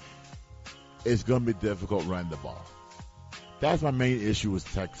championship game, it's going to be difficult running the ball. That's my main issue with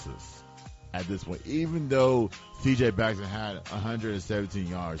Texas. at this point. Even though C.J. Baxter had 117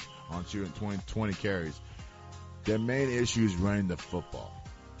 yards on 20 carries, their main issue is running the football.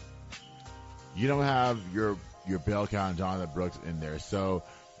 You don't have your bell count and Jonathan Brooks in there. So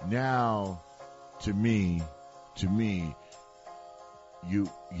now, to me, you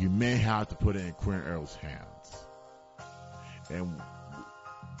may have to put it in Quinn Earl's hands. And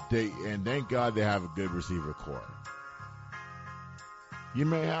thank God they have a good receiver core. You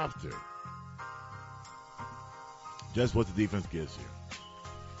may have to. Just what the defense gives you.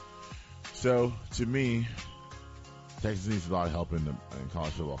 So, to me, Texas needs a lot of help in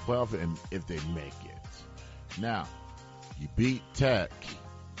college football playoff, and if they make it. Now, you beat Tech.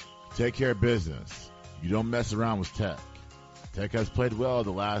 Take care of business. You don't mess around with Tech. Tech has played well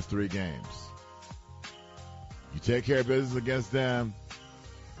the last 3 games. You take care of business against them,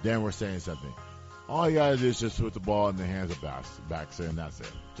 then we're saying something. All you gotta do is just put the ball in the hands of Baxter, and that's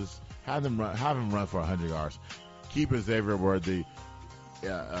it. Just have him run for 100 yards. Keep Xavier Worthy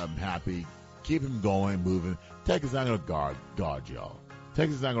happy. Keep him going, moving. Tech is not gonna guard y'all. Tech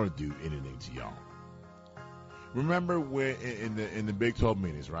is not gonna do anything to y'all. Remember when in the Big 12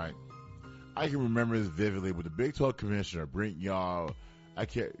 meetings, right? I can remember this vividly with the Big 12 commissioner, Brent Yall.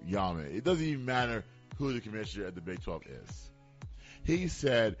 Man. It doesn't even matter who the commissioner at the Big 12 is. He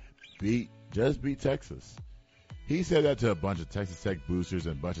said, just beat Texas. He said that to a bunch of Texas Tech boosters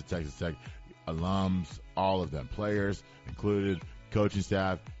and a bunch of Texas Tech alums, all of them, players included, coaching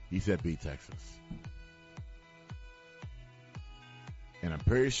staff. He said beat Texas. And I'm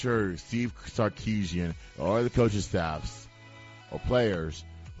pretty sure Steve Sarkisian or the coaching staffs or players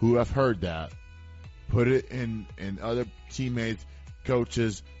who have heard that put it in other teammates,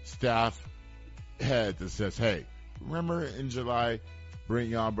 coaches, staff head that says, hey, remember in July, Brent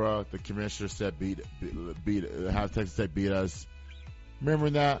Yarbrough, the commissioner, said have Texas Tech beat us.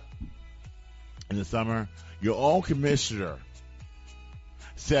 Remember that in the summer? Your own commissioner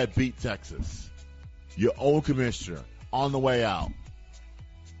said beat Texas. Your own commissioner on the way out.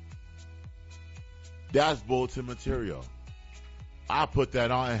 That's bulletin material. I put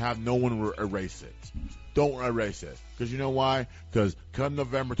that on and have no one erase it. Don't erase it. Because you know why? Because come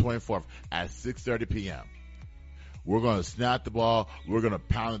November 24th at 6:30 p.m., we're going to snap the ball. We're going to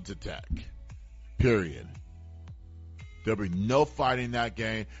pound it to Tech. Period. There'll be no fighting in that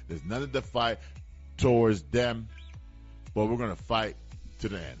game. There's nothing to fight towards them. But we're going to fight to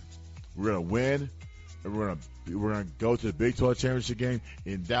the end. We're going to win. And we're going to go to the Big 12 championship game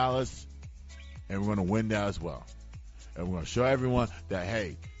in Dallas. And we're going to win that as well. And we're going to show everyone that,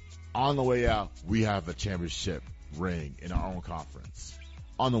 hey, on the way out, we have a championship ring in our own conference.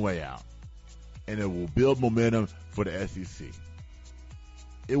 On the way out. And it will build momentum for the SEC.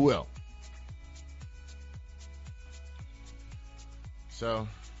 It will. So,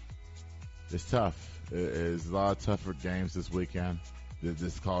 it's tough. It's a lot of tougher games this weekend,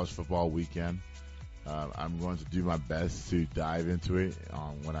 this college football weekend. I'm going to do my best to dive into it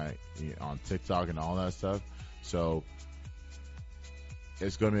on TikTok and all that stuff. So,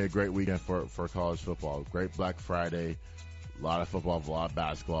 it's going to be a great weekend for college football. Great Black Friday. A lot of football, a lot of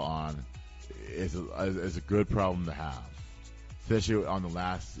basketball on. It's a good problem to have, especially on the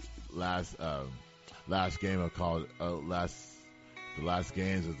last game of college, the last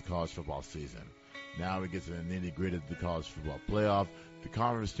games of the college football season. Now we get to the nitty gritty of the college football playoff, the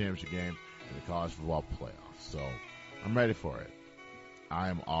conference championship game, and the college football playoff. So I'm ready for it. I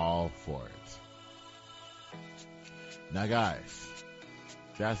am all for it. Now, guys,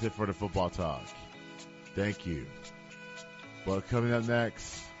 that's it for the football talk. Thank you. But coming up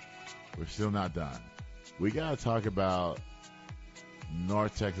next, we're still not done. We got to talk about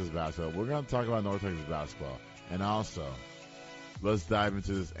North Texas basketball. We're going to talk about North Texas basketball. And also, let's dive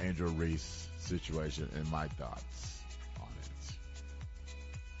into this Angel Reese situation and my thoughts on it.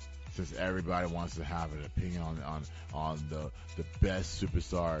 Since everybody wants to have an opinion on the best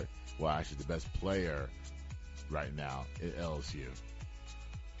superstar, well, actually the best player right now at LSU.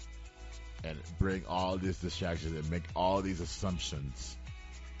 And bring all this distractions and make all these assumptions.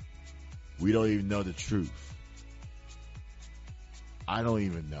 We don't even know the truth. I don't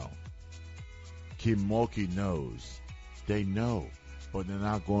even know. Kim Mulkey knows. They know, but they're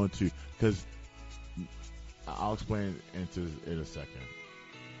not going to. Because I'll explain in a second.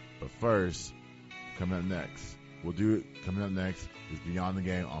 But first, coming up next, coming up next is Beyond the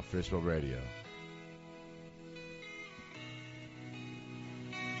Game on Fishbowl Radio.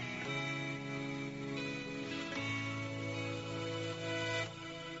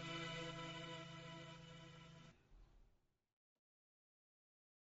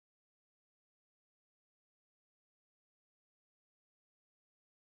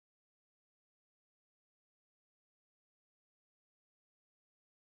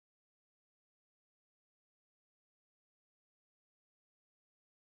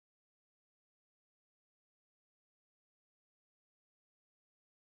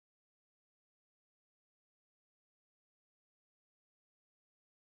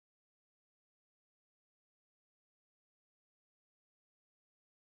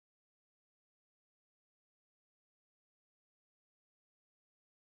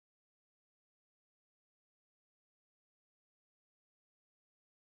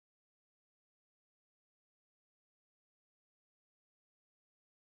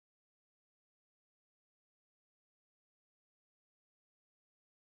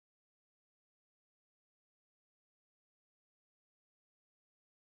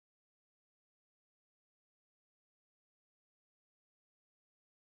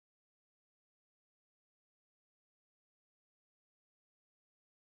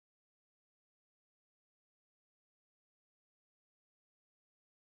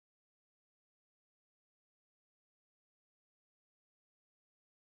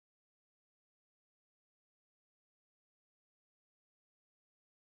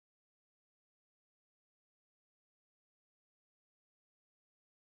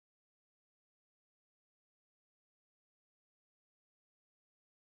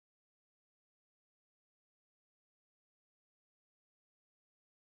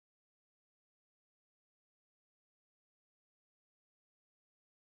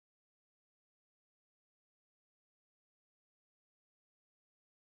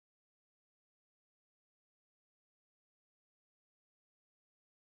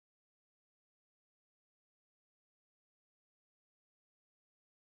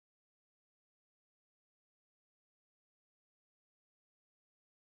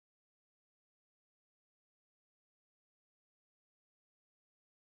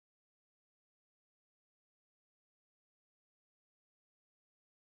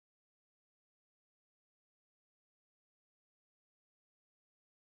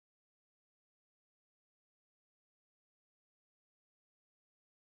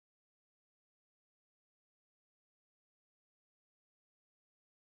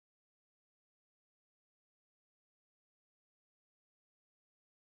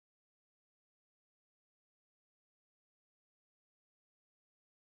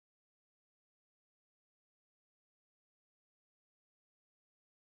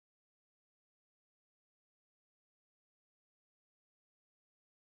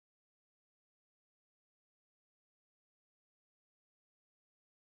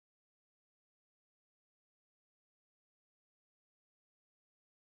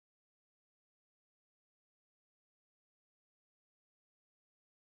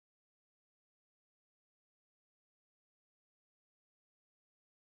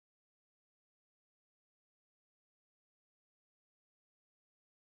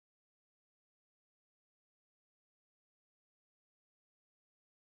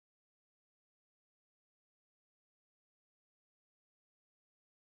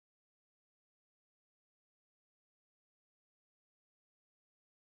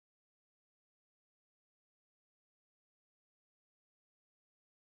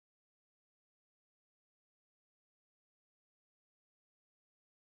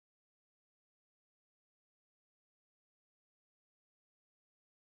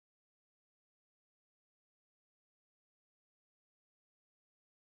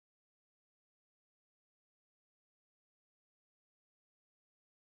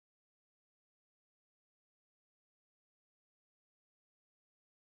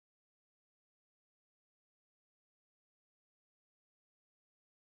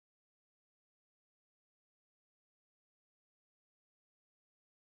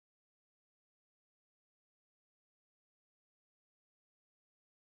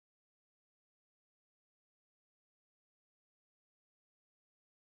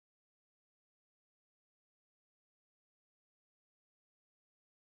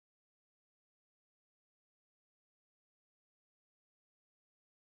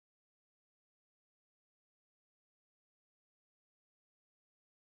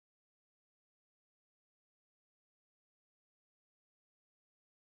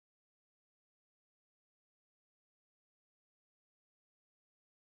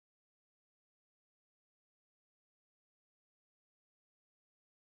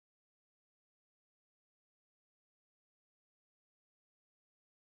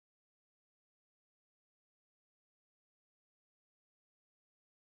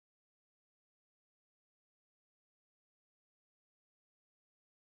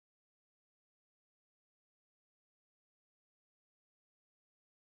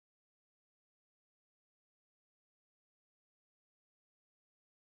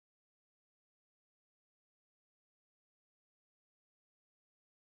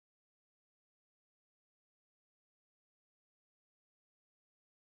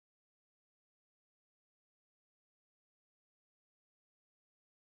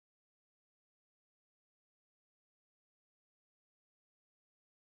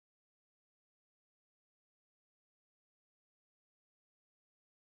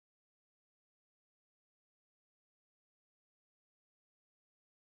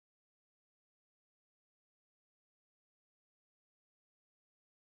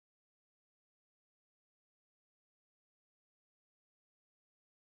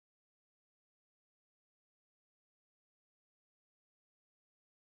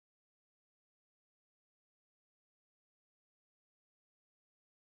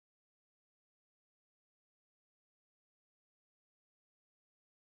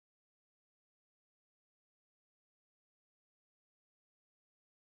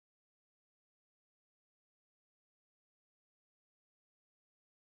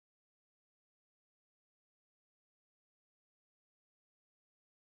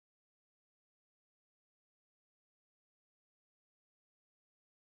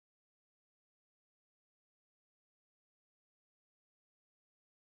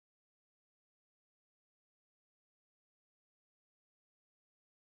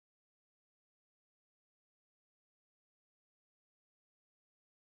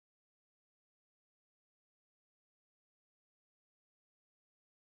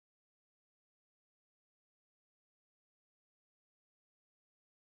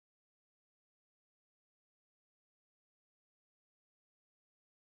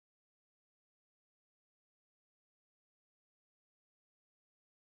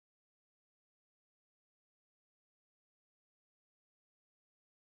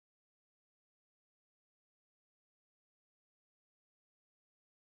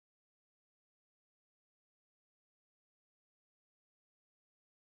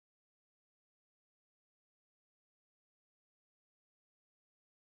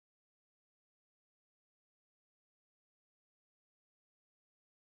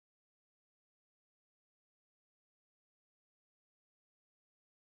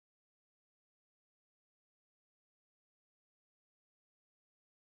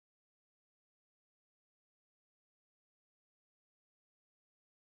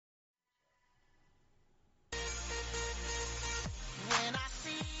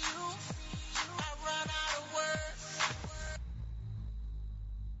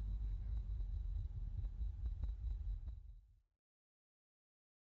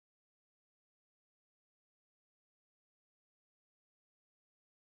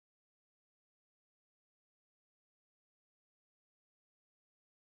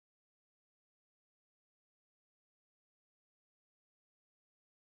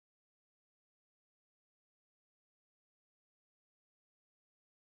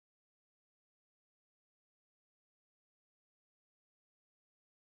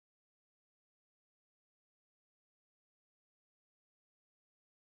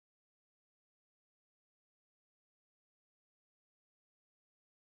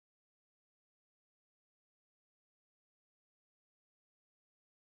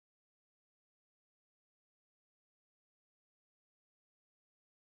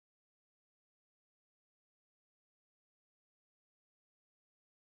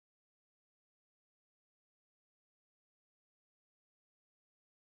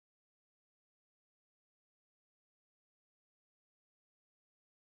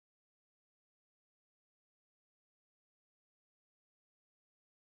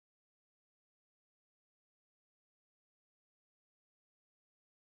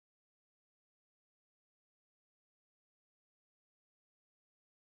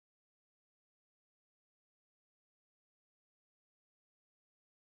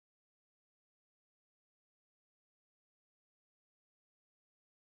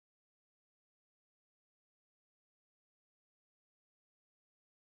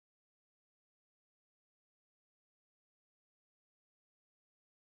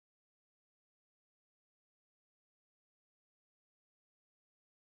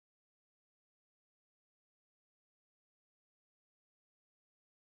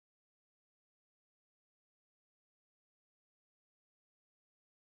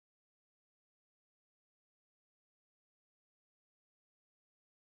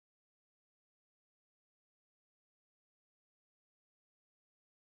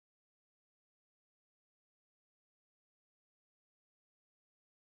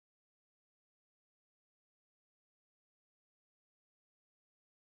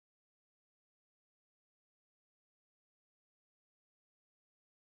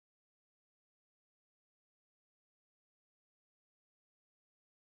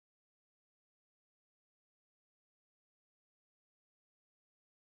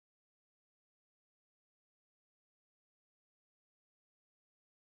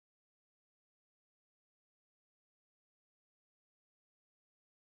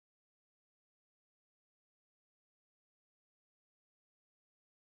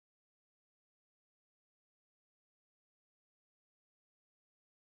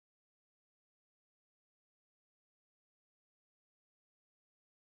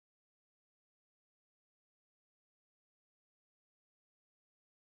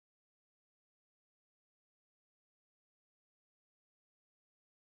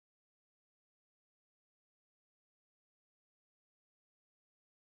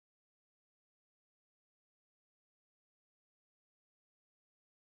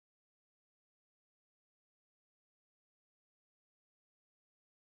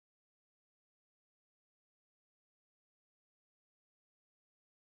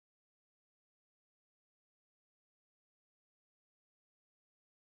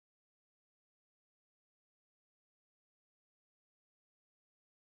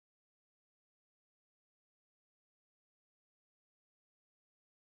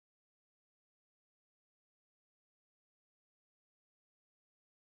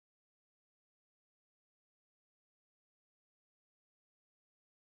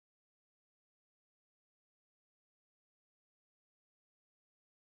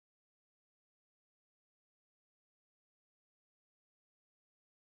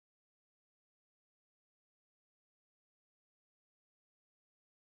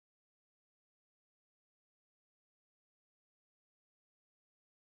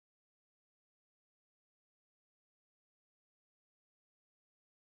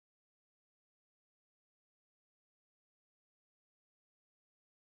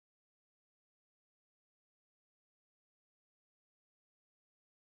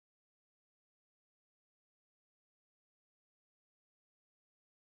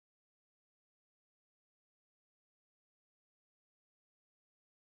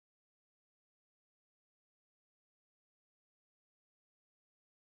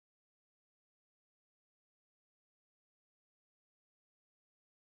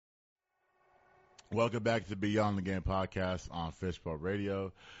 Welcome back to Beyond the Game podcast on Fishbowl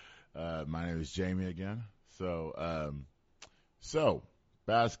Radio. My name is Jamie again. So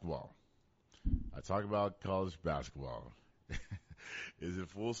basketball. I talk about college basketball. Is in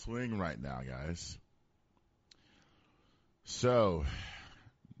full swing right now, guys. So,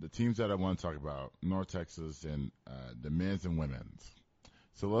 the teams that I want to talk about, North Texas and the men's and women's.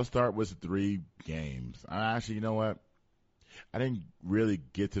 So let's start with the 3 games. Actually, you know what? I didn't really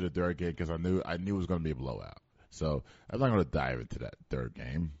get to the third game because I knew it was going to be a blowout. So I'm not going to dive into that third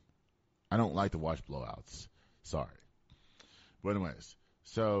game. I don't like to watch blowouts. Sorry. But anyways,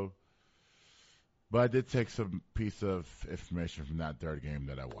 but I did take some piece of information from that third game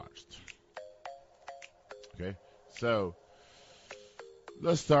that I watched. Okay, so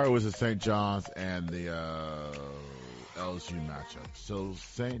let's start with the St. John's and the LSU matchup. So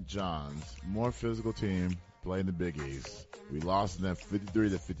St. John's, more physical team, playing the Big East. We lost to them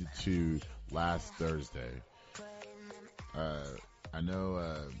 53-52 last Thursday. I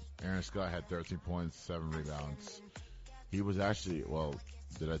know Aaron Scott had 13 points, 7 rebounds. He was actually,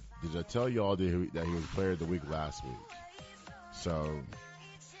 did I tell you all that he was player of the week last week? So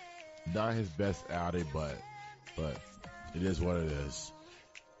not his best outing, but it is what it is.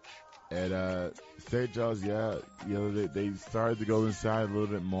 And St. John's, they started to go inside a little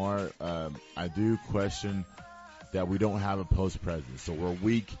bit more. I do question that we don't have a post presence, so we're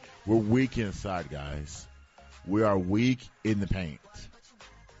weak. We're weak inside, guys. We are weak in the paint.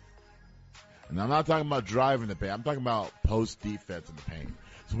 And I'm not talking about driving the paint. I'm talking about post defense in the paint.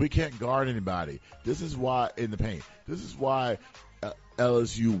 So we can't guard anybody. This is why in the paint. This is why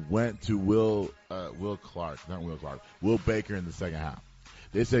LSU went to Will Baker in the second half.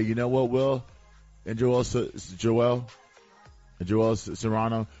 They say, you know what, Will and Joel Serrano,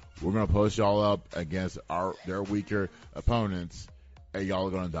 we're going to post y'all up against their weaker opponents, and y'all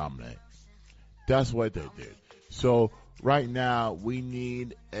are going to dominate. That's what they did. So right now we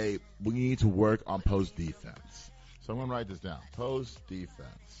need to work on post defense. So I'm going to write this down. Post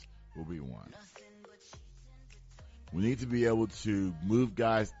defense will be one. We need to be able to move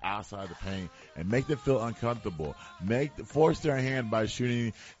guys outside the paint and make them feel uncomfortable. Force their hand by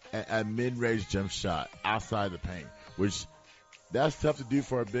shooting a mid-range jump shot outside the paint, which that's tough to do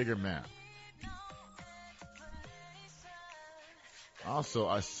for a bigger man. Also,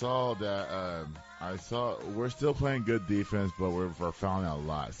 I saw that we're still playing good defense, but we're fouling a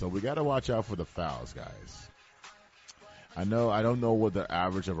lot. So we got to watch out for the fouls, guys. I don't know what the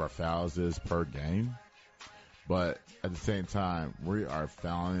average of our fouls is per game. But at the same time, we are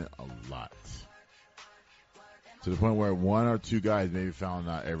fouling a lot. To the point where 1 or 2 guys may be fouling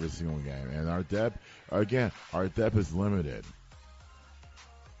out every single game. And our depth is limited.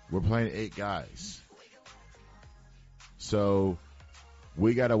 We're playing 8 guys. So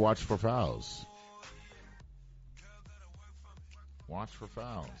we got to watch for fouls. Watch for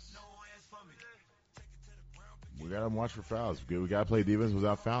fouls. We got to watch for fouls. We got to play defense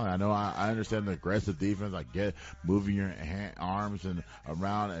without fouling. I understand the aggressive defense. I get moving your arms and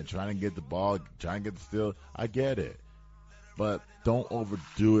around and trying to get the ball, trying to get the steal. I get it. But don't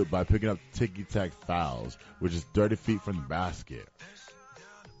overdo it by picking up ticky-tack fouls, which is 30 feet from the basket.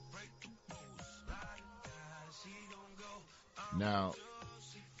 Now,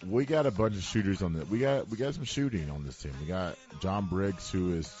 we got a bunch of shooters on this. We got some shooting on this team. We got John Briggs,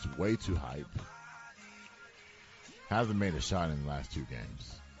 who is way too hype. Hasn't made a shot in the last 2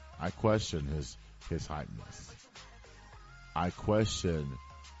 games. I question his hypeness. I question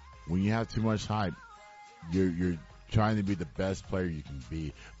when you have too much hype, you're trying to be the best player you can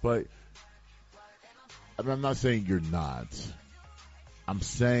be. But I'm not saying you're not. I'm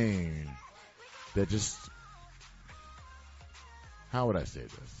saying that just, how would I say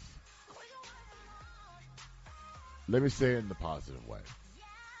this? Let me say it in the positive way.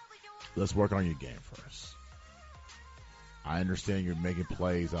 Let's work on your game first. I understand you're making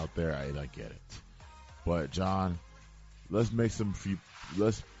plays out there. I get it. But John, let's shoot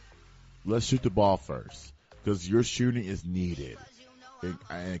the ball first, because your shooting is needed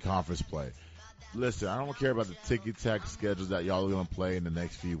in conference play. Listen, I don't care about the ticky-tack schedules that y'all are going to play in the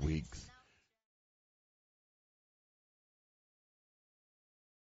next few weeks.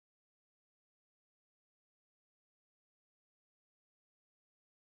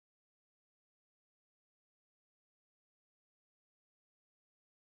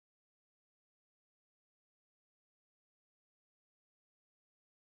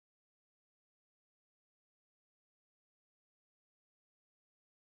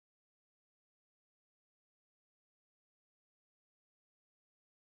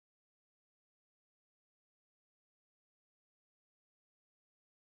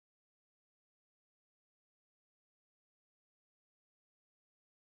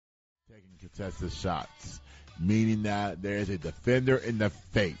 taking contested shots, meaning that there is a defender in the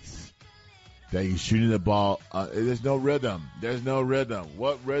face that he's shooting the ball. There's no rhythm. There's no rhythm.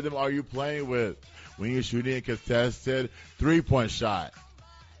 What rhythm are you playing with when you're shooting a contested three-point shot?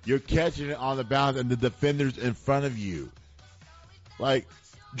 You're catching it on the bounce and the defender's in front of you. Like,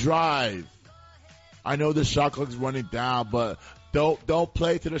 drive. I know the shot clock's running down, but don't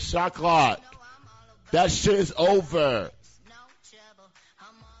play to the shot clock. That shit is over.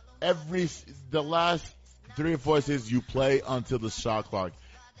 The last 3 or 4 seasons you play until the shot clock,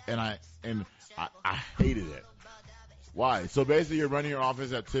 and I hated it. Why? So basically you're running your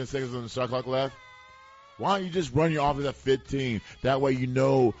offense at 10 seconds on the shot clock left. Why don't you just run your offense at 15? That way you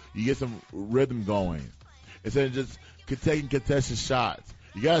know you get some rhythm going. Instead of just taking contested shots.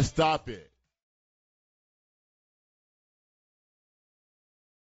 You gotta stop it.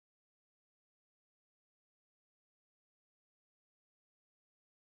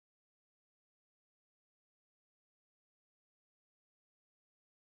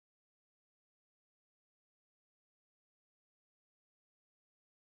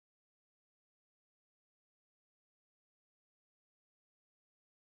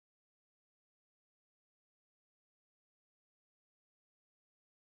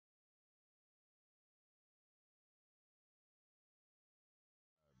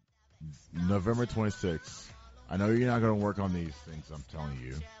 November 26th. I know you're not going to work on these things, I'm telling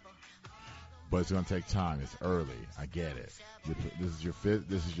you, but it's going to take time. It's early. I get it. This is your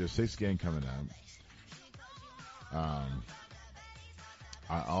 6th game coming up.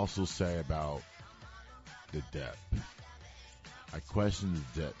 I also say about the depth. I questioned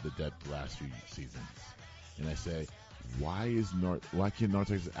the depth last few seasons, and I say, why can't North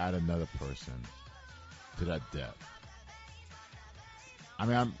Texas add another person to that depth? I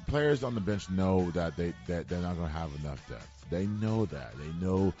mean, players on the bench know that they're not going to have enough depth. They know that. They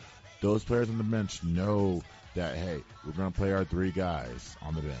know those players on the bench know that, hey, we're going to play our 3 guys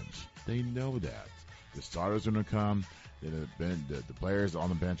on the bench. They know that. The starters are going to come. The players on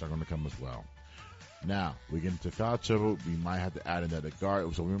the bench are going to come as well. Now, we get into foul trouble. We might have to add another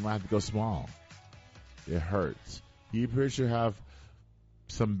guard, so we might have to go small. It hurts. You pretty sure have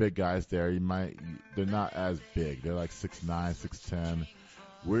some big guys there. They're not as big. They're like 6'9", 6'10".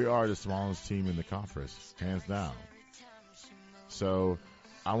 We are the smallest team in the conference, hands down. So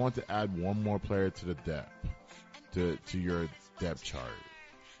I want to add one more player to the depth, to your depth chart.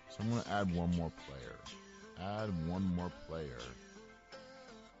 So I'm going to add one more player. Add one more player.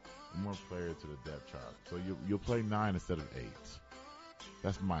 One more player to the depth chart. So you'll play 9 instead of 8.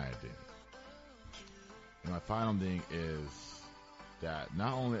 That's my idea. And my final thing is that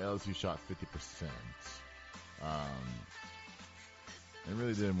not only LSU shot 50%, they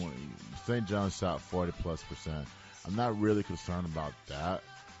really didn't want. St. John's shot 40+%. I'm not really concerned about that.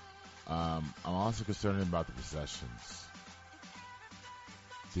 I'm also concerned about the possessions.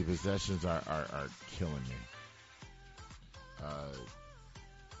 The possessions are killing me.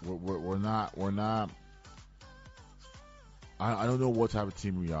 We're not. I don't know what type of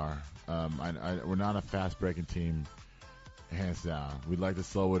team we are. We're not a fast breaking team. Hands down. We like to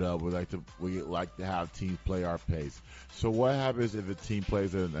slow it up. We like to have teams play our pace. So what happens if a team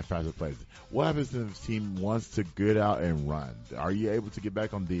plays at a faster pace? What happens if a team wants to get out and run? Are you able to get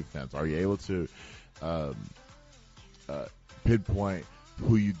back on defense? Are you able to pinpoint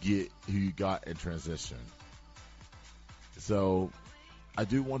who you got in transition? So I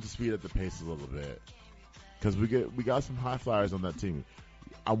do want to speed up the pace a little bit because we got some high flyers on that team.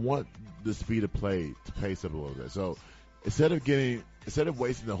 I want the speed of play to pace up a little bit. So instead of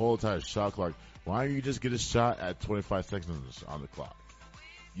wasting the whole entire shot clock, why don't you just get a shot at 25 seconds on the clock?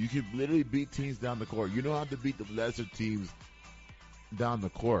 You can literally beat teams down the court. You don't have to beat the lesser teams down the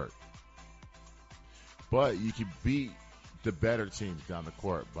court, but you can beat the better teams down the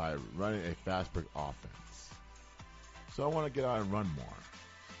court by running a fast break offense. So I want to get out and run more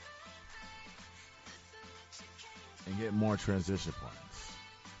and get more transition points.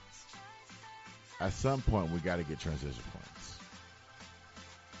 At some point, we got to get transition points.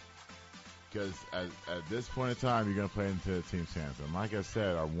 Because at this point in time, you're going to play into the team's hands. And like I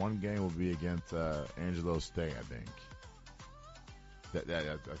said, our one game will be against Angelo State, I think. That's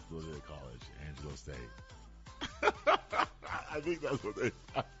literally college, Angelo State. I think that's what they...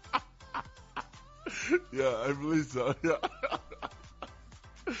 Yeah, I believe so. Yeah.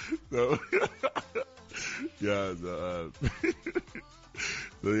 So, yeah,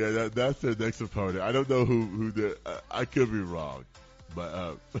 so yeah, that's their next opponent. I don't know who I could be wrong,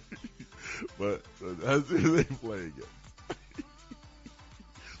 but that's who they play against.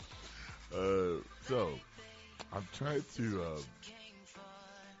 So I'm trying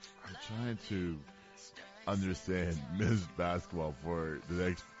trying to understand men's basketball for the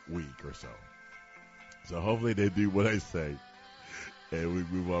next week or so. So hopefully they do what I say, and we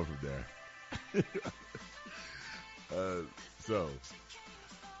move on from there. So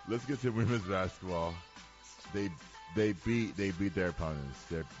let's get to women's basketball. They beat their opponents.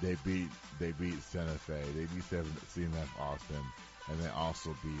 They beat Santa Fe. They beat CMF Austin, and they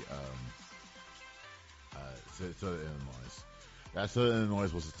also beat Southern Illinois. That Southern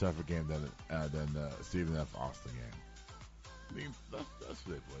Illinois was a tougher game than the Stephen F. Austin game. I mean, that's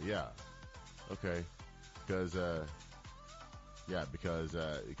what they play. Yeah. Okay. Because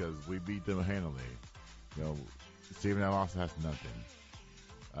we beat them handily. You know, Stephen F. Austin has nothing.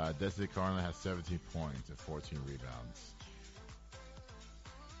 Destiny Carlin has 17 points and 14 rebounds.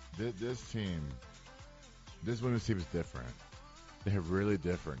 This women's team is different. They're really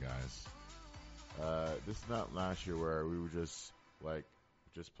different, guys. This is not last year where we were just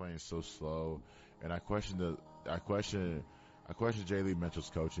playing so slow, and I question Jay Lee Mitchell's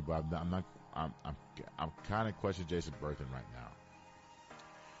coaching, but I'm kind of questioning Jason Burton right now.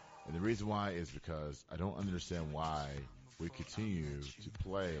 And the reason why is because I don't understand why we continue to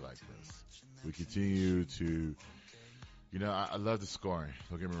play like this. We continue to, I love the scoring.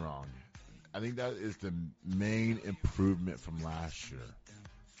 Don't get me wrong. I think that is the main improvement from last year.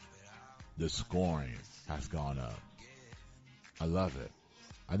 The scoring has gone up. I love it.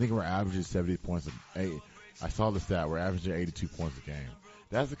 I think we're averaging 70 points. I saw the stat. We're averaging 82 points a game.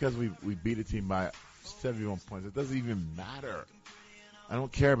 That's because we beat a team by 71 points. It doesn't even matter. I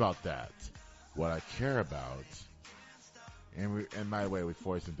don't care about that. What I care about, and by the way, we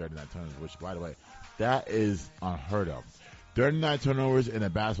forced in 39 turnovers, which, by the way, that is unheard of. 39 turnovers in a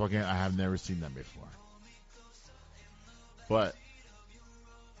basketball game, I have never seen that before. But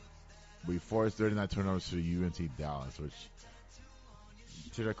we forced 39 turnovers to UNT Dallas, which,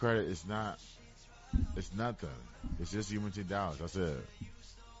 to their credit, it's nothing. It's just UNT Dallas. That's it.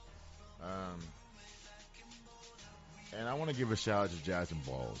 And I want to give a shout out to Jasmine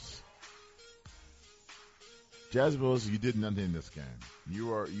Bowles. Jasmine Bowles, you did nothing in this game.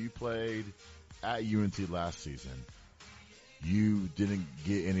 You played at UNT last season. You didn't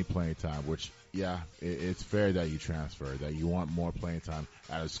get any playing time, which, yeah, it's fair that you transfer, that you want more playing time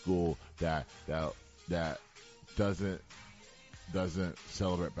at a school that doesn't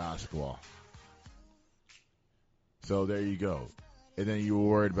celebrate basketball. So there you go. And then you were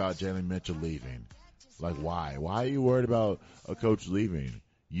worried about Jalen Mitchell leaving. Like, why? Why are you worried about a coach leaving?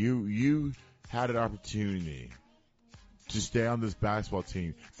 You had an opportunity to stay on this basketball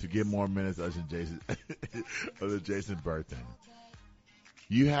team to get more minutes other than Jason Burton.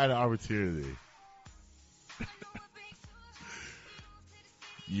 You had an opportunity.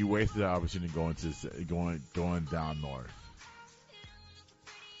 You wasted the opportunity going down north.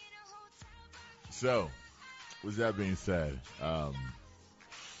 So, with that being said,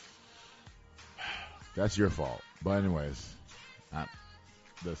 that's your fault. But anyways,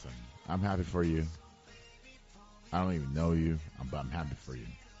 listen, I'm happy for you. I don't even know you, but I'm happy for you.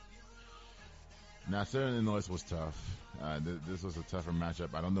 Now, Southern Illinois was tough. This was a tougher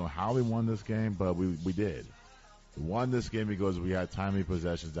matchup. I don't know how we won this game, but we did. We won this game because we had timely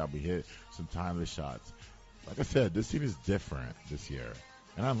possessions that we hit some timely shots. Like I said, this team is different this year,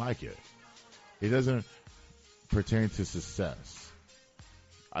 and I like it. It doesn't pertain to success.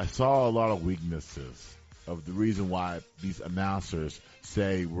 I saw a lot of weaknesses of the reason why these announcers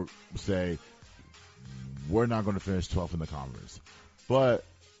say we're not going to finish 12th in the conference. But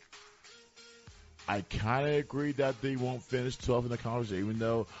I kind of agree that they won't finish 12th in the conference, even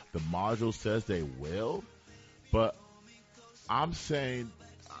though the module says they will. But I'm saying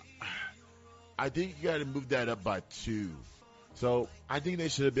I think you got to move that up by 2. So I think they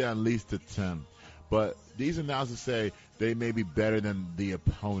should have been at least a 10. But these announcers say they may be better than the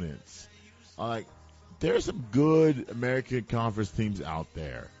opponents. Like, there's some good American Conference teams out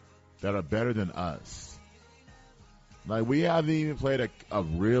there that are better than us. Like, we haven't even played a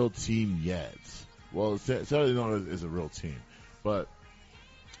real team yet. Well, Southern Illinois is a real team, but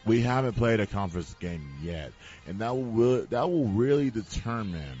we haven't played a conference game yet, and that will really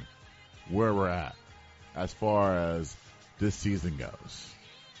determine where we're at as far as this season goes.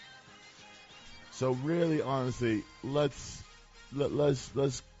 So really, honestly, let's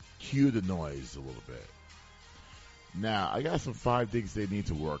cue the noise a little bit. Now, I got some 5 things they need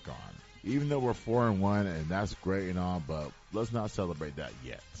to work on. Even though we're 4-1, and that's great and all, but let's not celebrate that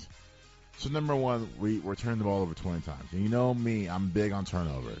yet. So number 1, we're turning the ball over 20 times. And you know me, I'm big on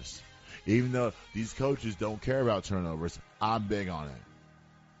turnovers. Even though these coaches don't care about turnovers, I'm big on it.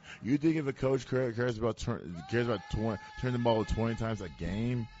 You think if a coach cares about turning the ball over 20 times a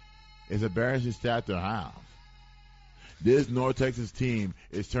game, It's an embarrassing stat to have. This North Texas team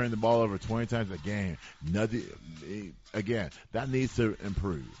is turning the ball over 20 times a game. Again, that needs to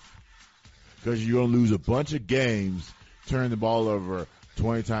improve. Because you're going to lose a bunch of games turning the ball over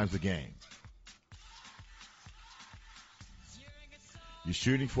 20 times a game. You're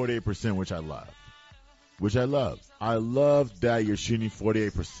shooting 48%, which I love. I love that you're shooting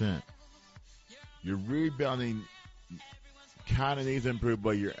 48%. Your rebounding kind of needs to improve,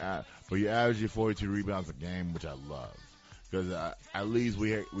 but you're averaging 42 rebounds a game, which I love. Because at least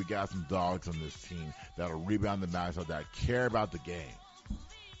we got some dogs on this team that'll rebound the basketball, that care about the game.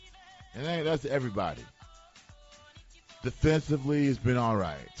 And that's everybody. Defensively, it's been all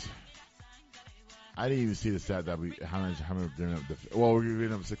right. I didn't even see the stat that how many we're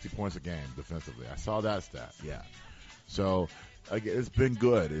giving up 60 points a game defensively. I saw that stat, yeah. So again, it's been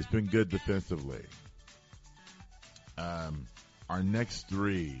good. It's been good defensively. Our next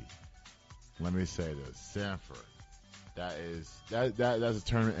three, let me say this: Sanford. That's a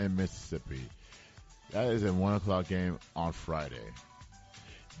tournament in Mississippi. That is a 1:00 game on Friday.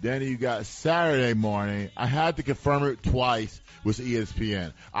 Then you got Saturday morning. I had to confirm it twice with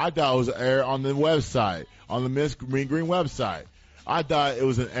ESPN. I thought it was an error on the website, on the Miss Green website. I thought it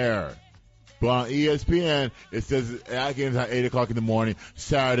was an error. But on ESPN, it says that game's at 8 o'clock in the morning,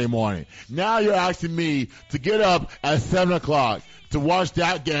 Saturday morning. Now you're asking me to get up at 7 o'clock to watch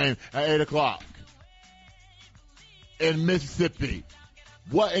that game at 8 o'clock in Mississippi.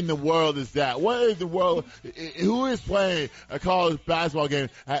 What in the world is that? What in the world? Who is playing a college basketball game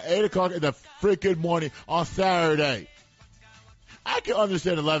at 8 o'clock in the freaking morning on Saturday? I can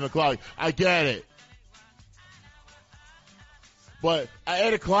understand 11 o'clock. I get it. But at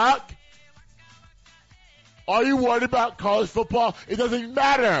 8 o'clock? Are you worried about college football? It doesn't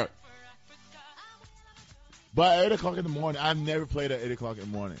matter. But at 8 o'clock in the morning, I've never played at 8 o'clock in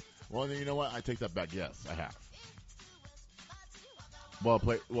the morning. Well, then you know what? I take that back. Yes, I have.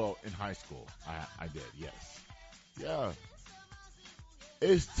 Well, in high school, I did, yes. Yeah.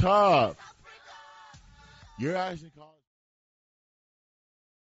 It's tough. You're actually college.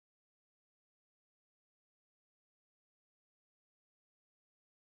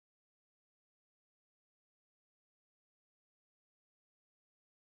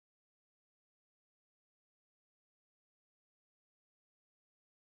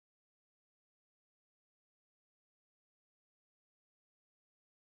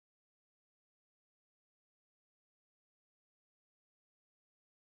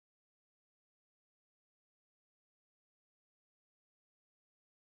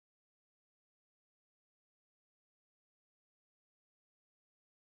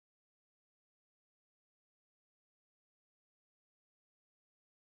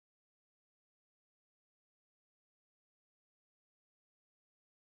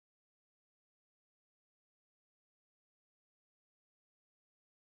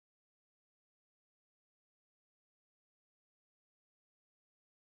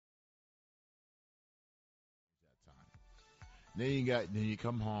 Then you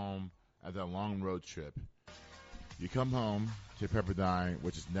come home after a long road trip. You come home to Pepperdine,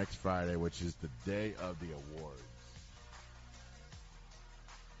 which is next Friday, which is the day of the awards.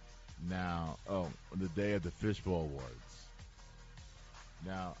 Now, the day of the Fishbowl Awards.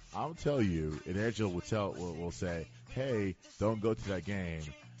 Now, I'll tell you, and Angela will say, hey, don't go to that game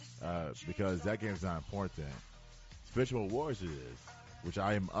because that game's not important. Fishbowl Awards it is, which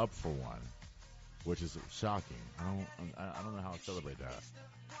I am up for one, which is shocking. I don't know how to celebrate that.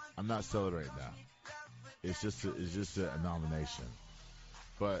 I'm not celebrating that. It's just a nomination.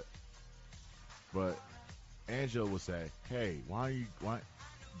 But Angela will say, hey, why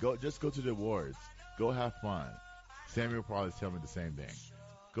go to the awards. Go have fun. Samuel will probably tell me the same thing.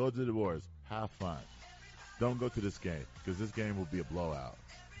 Go to the awards. Have fun. Don't go to this game because this game will be a blowout.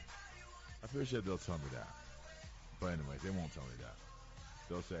 I'm pretty sure they'll tell me that. But anyways, they won't tell me that.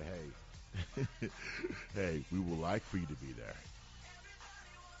 They'll say, hey, hey, we would like for you to be there.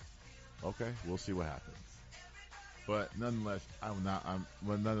 Okay, we'll see what happens. But nonetheless,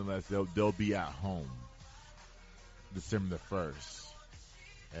 nonetheless, they'll be at home December the 1st,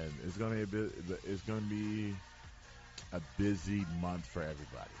 and it's going to be a busy month for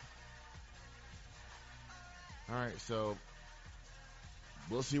everybody. All right, so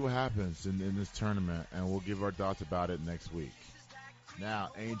we'll see what happens in this tournament, and we'll give our thoughts about it next week.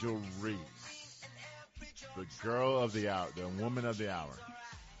 Now, Angel Reese, the girl of the hour, the woman of the hour.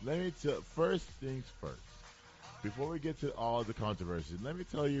 Let me tell, first things first. Before we get to all the controversy, let me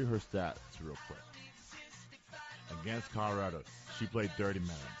tell you her stats real quick. Against Colorado, she played 30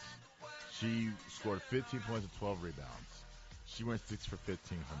 minutes. She scored 15 points and 12 rebounds. She went 6 for 15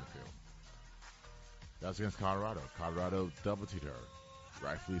 from the field. That was against Colorado. Colorado double-teamed her,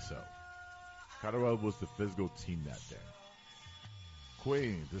 rightfully so. Colorado was the physical team that day.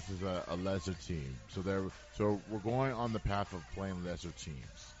 Queens, this is a lesser team. So we're going on the path of playing lesser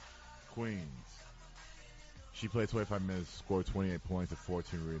teams. Queens, she played 25 minutes, scored 28 points and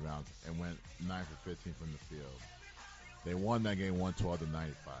 14 rebounds, and went 9 for 15 from the field. They won that game 112-95,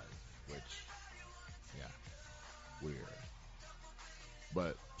 which, yeah, weird.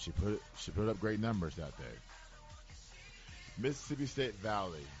 But she put up great numbers that day. Mississippi State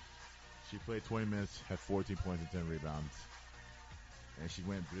Valley, she played 20 minutes, had 14 points and 10 rebounds, and she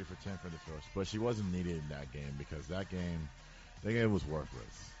went 3 for 10 from the field. But she wasn't needed in that game because that game was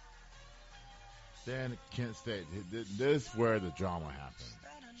worthless. Then Kent State, this is where the drama happened.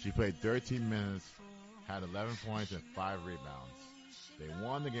 She played 13 minutes, had 11 points and 5 rebounds. They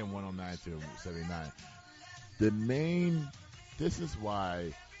won the game 109-79. This is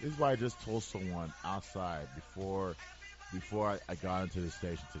why I just told someone outside before I got into the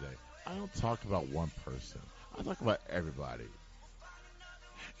station today. I don't talk about one person. I talk about everybody.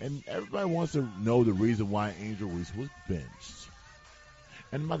 And everybody wants to know the reason why Angel Reese was benched.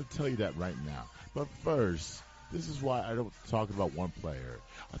 And I'm about to tell you that right now. But first, this is why I don't talk about one player.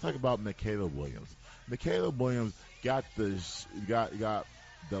 I talk about Michaela Williams. Michaela Williams got the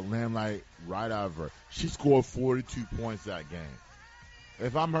limelight right out of her. She scored 42 points that game.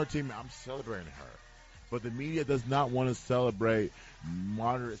 If I'm her teammate, I'm celebrating her. But the media does not want to celebrate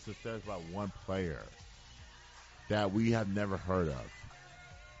moderate success by one player that we have never heard of.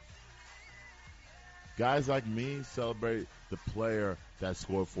 Guys like me celebrate the player that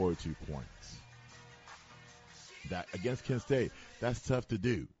scored 42 points. That against Kent State, that's tough to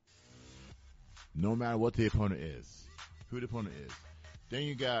do. No matter what the opponent is, who the opponent is. Then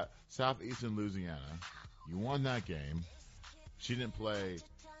you got Southeastern Louisiana. You won that game. She didn't play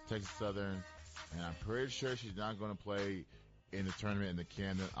Texas Southern, and I'm pretty sure she's not going to play in the tournament in the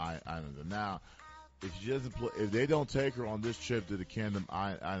Camden Islands. And now, if they don't take her on this trip to the Camden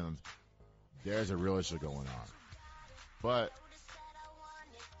Islands, there's a real issue going on. But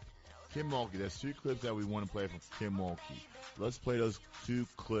Kim Mulkey, there's 2 clips that we want to play from Kim Mulkey. Let's play those 2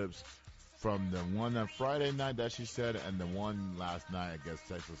 clips from the one on Friday night that she said and the one last night against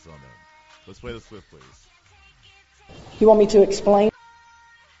Texas Southern. Let's play those clips, please. You want me to explain?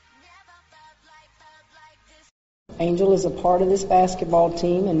 Angel is a part of this basketball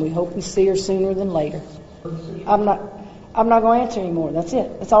team, and we hope we see her sooner than later. I'm not going to answer anymore. That's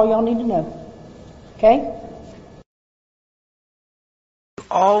it. That's all y'all need to know. Okay? You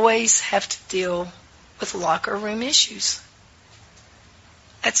always have to deal with locker room issues.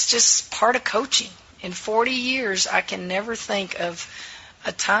 That's just part of coaching. In 40 years, I can never think of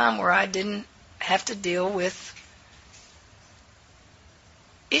a time where I didn't have to deal with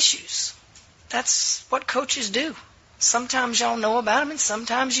issues. That's what coaches do. Sometimes y'all know about them and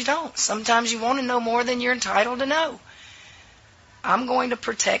sometimes you don't. Sometimes you want to know more than you're entitled to know. I'm going to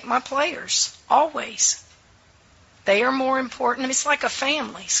protect my players, always. They are more important. It's like a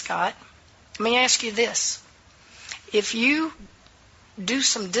family, Scott. Let me ask you this. If you do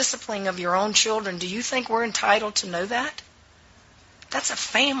some disciplining of your own children, do you think we're entitled to know that? That's a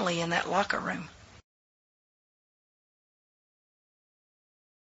family in that locker room.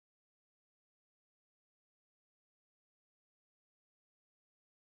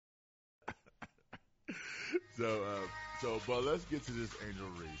 But let's get to this Angel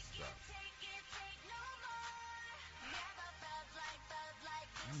Reese stuff.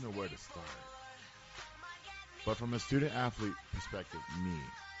 I don't know where to start. But from a student-athlete perspective,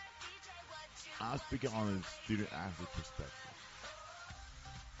 I'm speaking on a student-athlete perspective.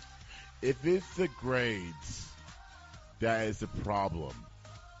 If it's the grades that is the problem,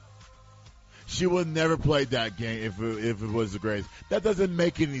 she would never play that game if it was the grades. That doesn't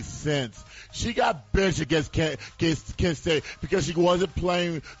make any sense. She got benched against Kent State because she wasn't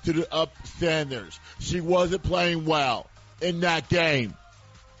playing to the up standards. She wasn't playing well in that game.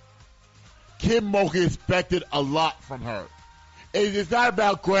 Kim Mulkey expected a lot from her. It's not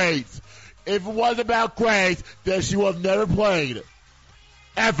about grades. If it was about grades, then she would have never played.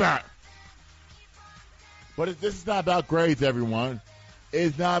 Ever. But this is not about grades, everyone.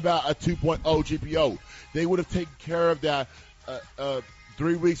 It's not about a 2.0 GPO. They would have taken care of that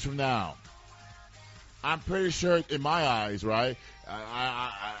 3 weeks from now. I'm pretty sure, in my eyes, right?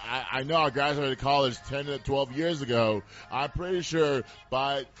 I know I graduated college 10 to 12 years ago. I'm pretty sure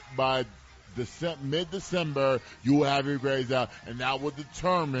by mid-December, you will have your grades out, and that will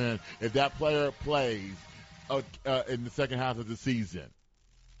determine if that player plays in the second half of the season.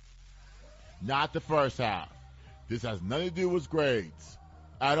 Not the first half. This has nothing to do with grades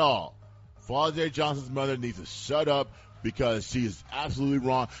at all. Father Johnson's mother needs to shut up because she is absolutely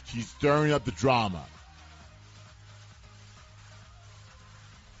wrong. She's stirring up the drama.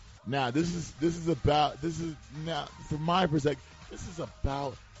 Now, this is now from my perspective, this is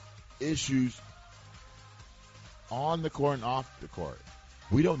about issues on the court and off the court.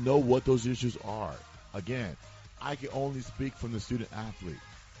 We don't know what those issues are. Again, I can only speak from the student athlete.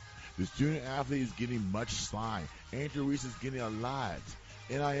 The student athlete is getting much slime. Angel Reese is getting a lot.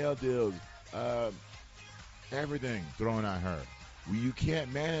 NIL deals, everything thrown at her. When you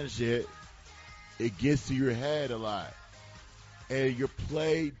can't manage it, it gets to your head a lot. And your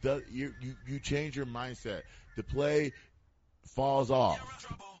play, you change your mindset. The play falls off.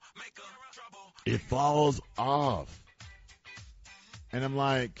 It falls off. And I'm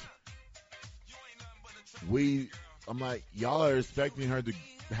like, y'all are expecting her to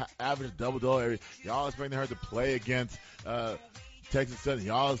average double-double. Y'all expecting her to play against Texas Southern.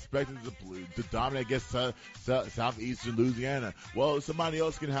 Y'all expecting to dominate against Southeastern Louisiana. Well, somebody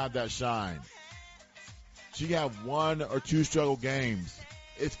else can have that shine. She can have 1 or 2 struggle games.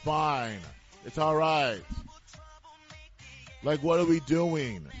 It's fine. It's all right. Like, what are we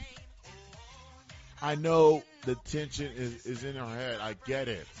doing? I know the tension is in her head. I get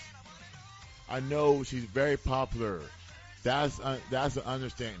it. I know she's very popular. That's an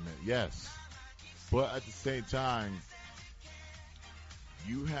understatement. Yes, but at the same time,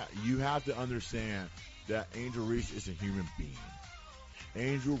 you have to understand that Angel Reese is a human being.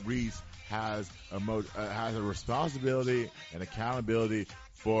 Angel Reese has a responsibility and accountability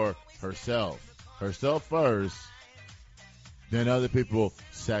for herself. Herself first, then other people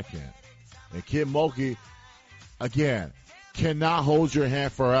second. And Kim Mulkey, again, cannot hold your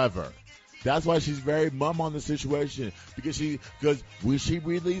hand forever. That's why she's very mum on the situation, because when she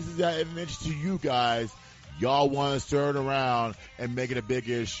releases that information to you guys, y'all want to stir it around and make it a big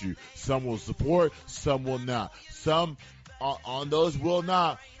issue. Some will support, some will not. Some on those will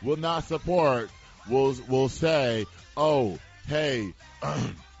not support will say, oh hey,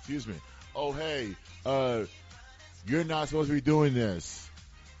 excuse me, oh hey, you're not supposed to be doing this.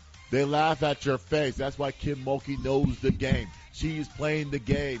 They laugh at your face. That's why Kim Mulkey knows the game. She is playing the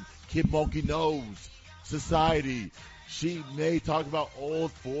game. Kim Mulkey knows society. She may talk about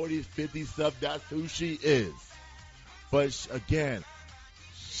old 40s, 50s stuff. That's who she is. But again,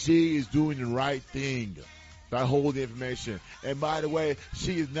 she is doing the right thing by holding the information. And by the way,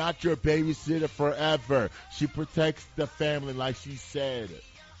 she is not your babysitter forever. She protects the family, like she said.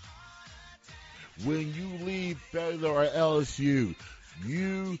 When you leave Baylor or LSU,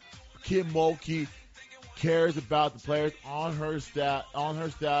 Kim Mulkey cares about the players on her staff,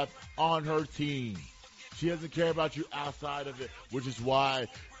 on her team. She doesn't care about you outside of it, which is why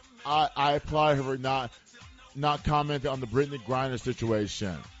I applaud her for not commenting on the Brittany Griner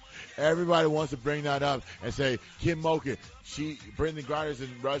situation. Everybody wants to bring that up and say, Kim Mulkey, Brittany Griner's in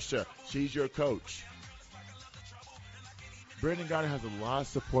Russia. She's your coach. Brittany Griner has a lot of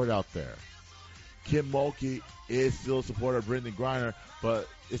support out there. Kim Mulkey is still a supporter of Brittany Griner, but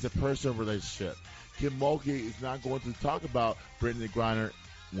it's a personal relationship. Kim Mulkey is not going to talk about Brittany Griner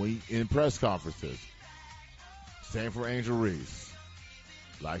in press conferences. Same for Angel Reese.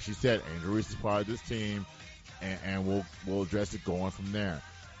 Like she said, Angel Reese is part of this team, and we'll address it going from there.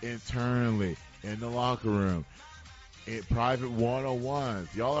 Internally, in the locker room, in private one-on-ones.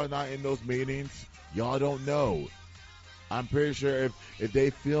 Y'all are not in those meetings. Y'all don't know. I'm pretty sure if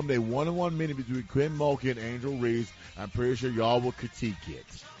they filmed a one-on-one meeting between Kim Mulkey and Angel Reese, I'm pretty sure y'all will critique it.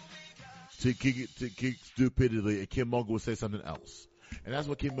 To kick stupidity, and Kim Mulkey will say something else. And that's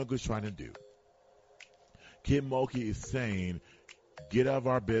what Kim Mulkey is trying to do. Kim Mulkey is saying, get out of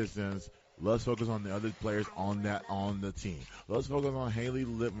our business. Let's focus on the other players on the team. Let's focus on Haley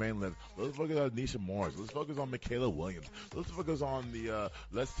Van Lith. Let's focus on Nisha Morris. Let's focus on Michaela Williams. Let's focus on the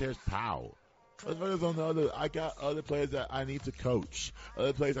Les Terrence Powell. Let's focus on I got other players that I need to coach.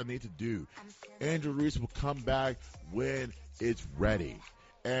 Other players I need to do. Angel Reese will come back when it's ready.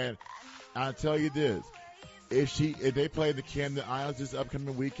 And I'll tell you this. If they play the Camden Islands this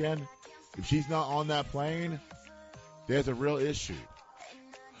upcoming weekend, if she's not on that plane, there's a real issue.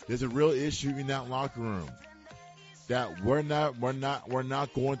 There's a real issue in that locker room that we're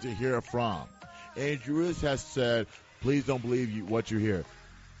not going to hear from. Angel Reese has said, please don't believe what you hear.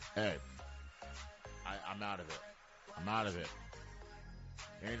 Hey, I'm out of it. I'm out of it.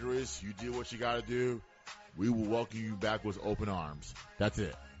 Angel Reese, you do what you got to do. We will welcome you back with open arms. That's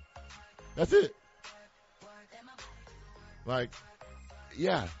it. That's it. Like,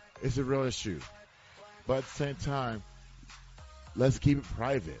 yeah, it's a real issue. But at the same time, let's keep it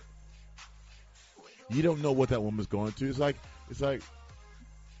private. You don't know what that woman's going through. It's like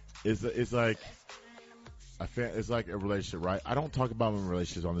It's like it's like a relationship, right? I don't talk about my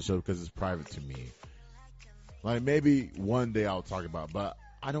relationships on the show because it's private to me. Like maybe one day I'll talk about, but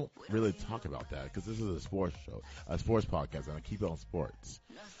I don't really talk about that because this is a sports show, a sports podcast, and I keep it on sports.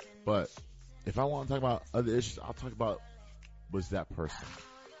 But if I want to talk about other issues, I'll talk about was that person.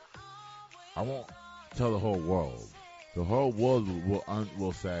 I won't tell the whole world. The whole world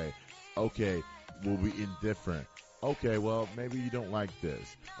will say, okay, we'll be indifferent. Okay, well, maybe you don't like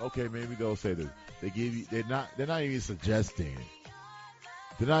this. Okay, maybe they'll say this. They're not even suggesting.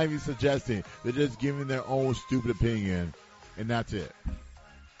 They're not even suggesting. They're just giving their own stupid opinion, and that's it.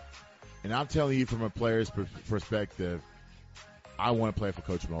 And I'm telling you from a player's perspective, I want to play for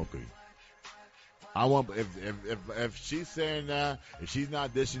Coach Mulkey. I want if she's saying that, if she's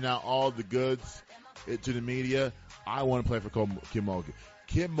not dishing out all the goods to the media, I want to play for Kim Mulkey.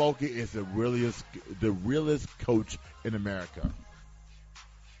 Kim Mulkey is the realest coach in America.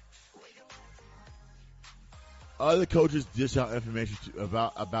 Other coaches dish out information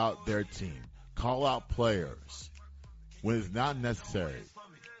about their team, call out players when it's not necessary.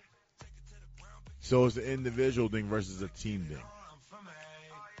 So it's an individual thing versus a team thing.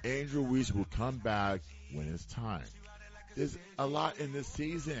 Angel Reese will come back when it's time. There's a lot in this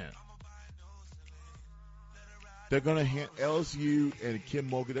season. They're going to LSU and Kim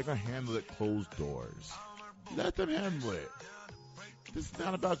Mulkey, they're going to handle it closed doors. Let them handle it. This is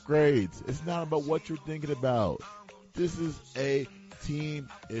not about grades. It's not about what you're thinking about. This is a team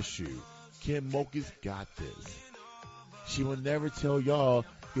issue. Kim Mulkey's got this. She will never tell y'all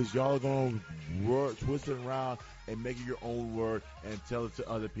because y'all are going to twist it around and make it your own word and tell it to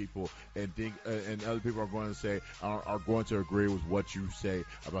other people and think, and other people are going to say, are going to agree with what you say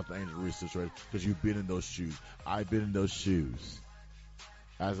about the Angel Reese situation because you've been in those shoes. I've been in those shoes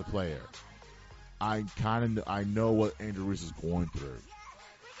as a player. I know what Angel Reese is going through.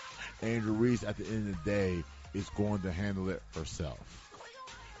 Angel Reese, at the end of the day, is going to handle it herself.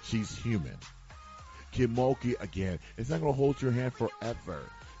 She's human. Kim Mulkey, again, it's not going to hold your hand forever.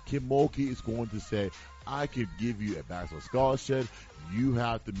 Kim Mulkey is going to say, I could give you a basketball scholarship. You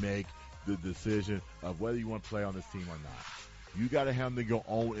have to make the decision of whether you want to play on this team or not. You got to handle your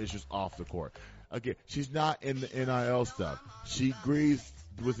own issues off the court. Again, she's not in the NIL stuff. She agrees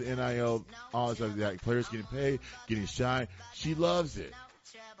with the NIL, all the stuff that players getting paid, getting shine. She loves it.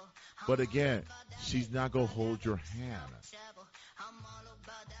 But again, she's not going to hold your hand.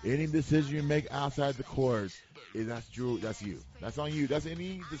 Any decision you make outside the court, that's true. That's you. That's on you. That's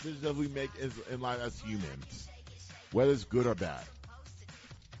any decision that we make in life as humans, whether it's good or bad.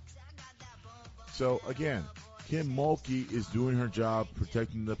 So again, Kim Mulkey is doing her job,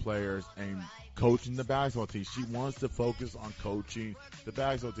 protecting the players and coaching the basketball team. She wants to focus on coaching the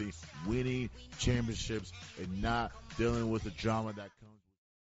basketball team, winning championships, and not dealing with the drama that comes.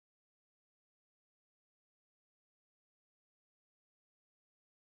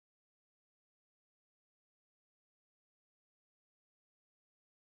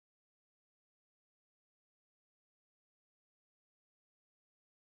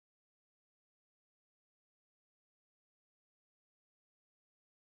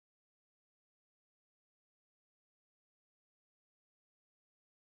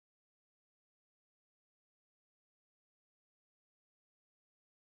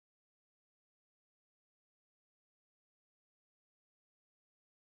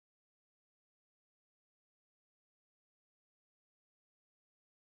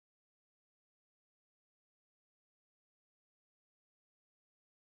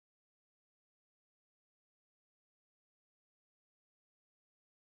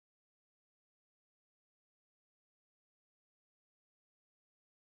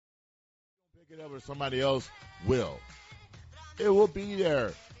 Pick it up or somebody else will. It will be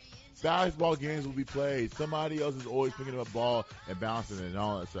there. Basketball games will be played. Somebody else is always picking up a ball and bouncing it and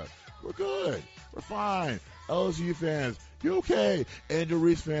all that stuff. We're good. We're fine. LSU fans, you okay? Angel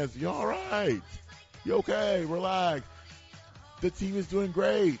Reese fans, you all right? You okay? Relax. The team is doing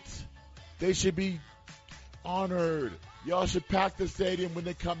great. They should be honored. Y'all should pack the stadium when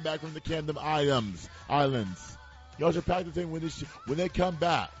they come back from the Camden Islands. Y'all should pack the stadium when they come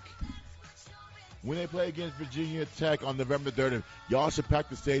back. When they play against Virginia Tech on November 30th, y'all should pack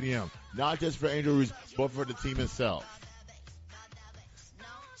the stadium. Not just for Angel Reese, but for the team itself.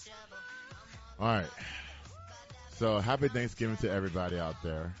 All right. So happy Thanksgiving to everybody out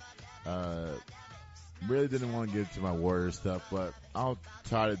there. Really didn't want to get to my Warriors stuff, but I'll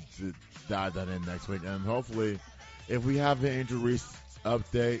try to dive that in next week. And hopefully, if we have an Angel Reese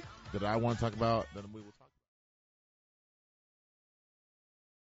update that I want to talk about, then we will talk.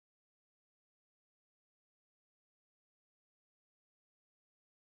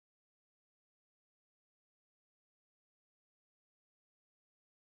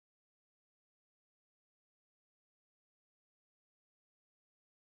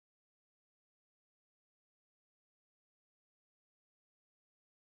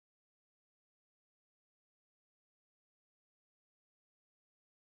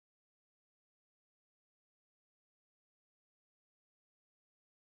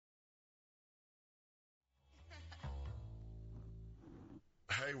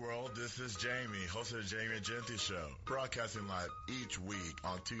 Hey world, this is Jamie, host of the Jamie and Genty Show, broadcasting live each week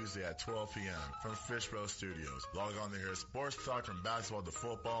on Tuesday at 12 p.m. from Fishbowl Studios. Log on to hear sports talk from basketball to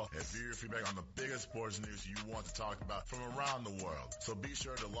football and view your feedback on the biggest sports news you want to talk about from around the world. So be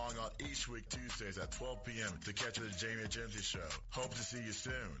sure to log on each week Tuesdays at 12 p.m. to catch the Jamie and Genty Show. Hope to see you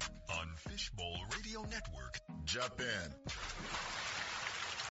soon on Fishbowl Radio Network. Jump in.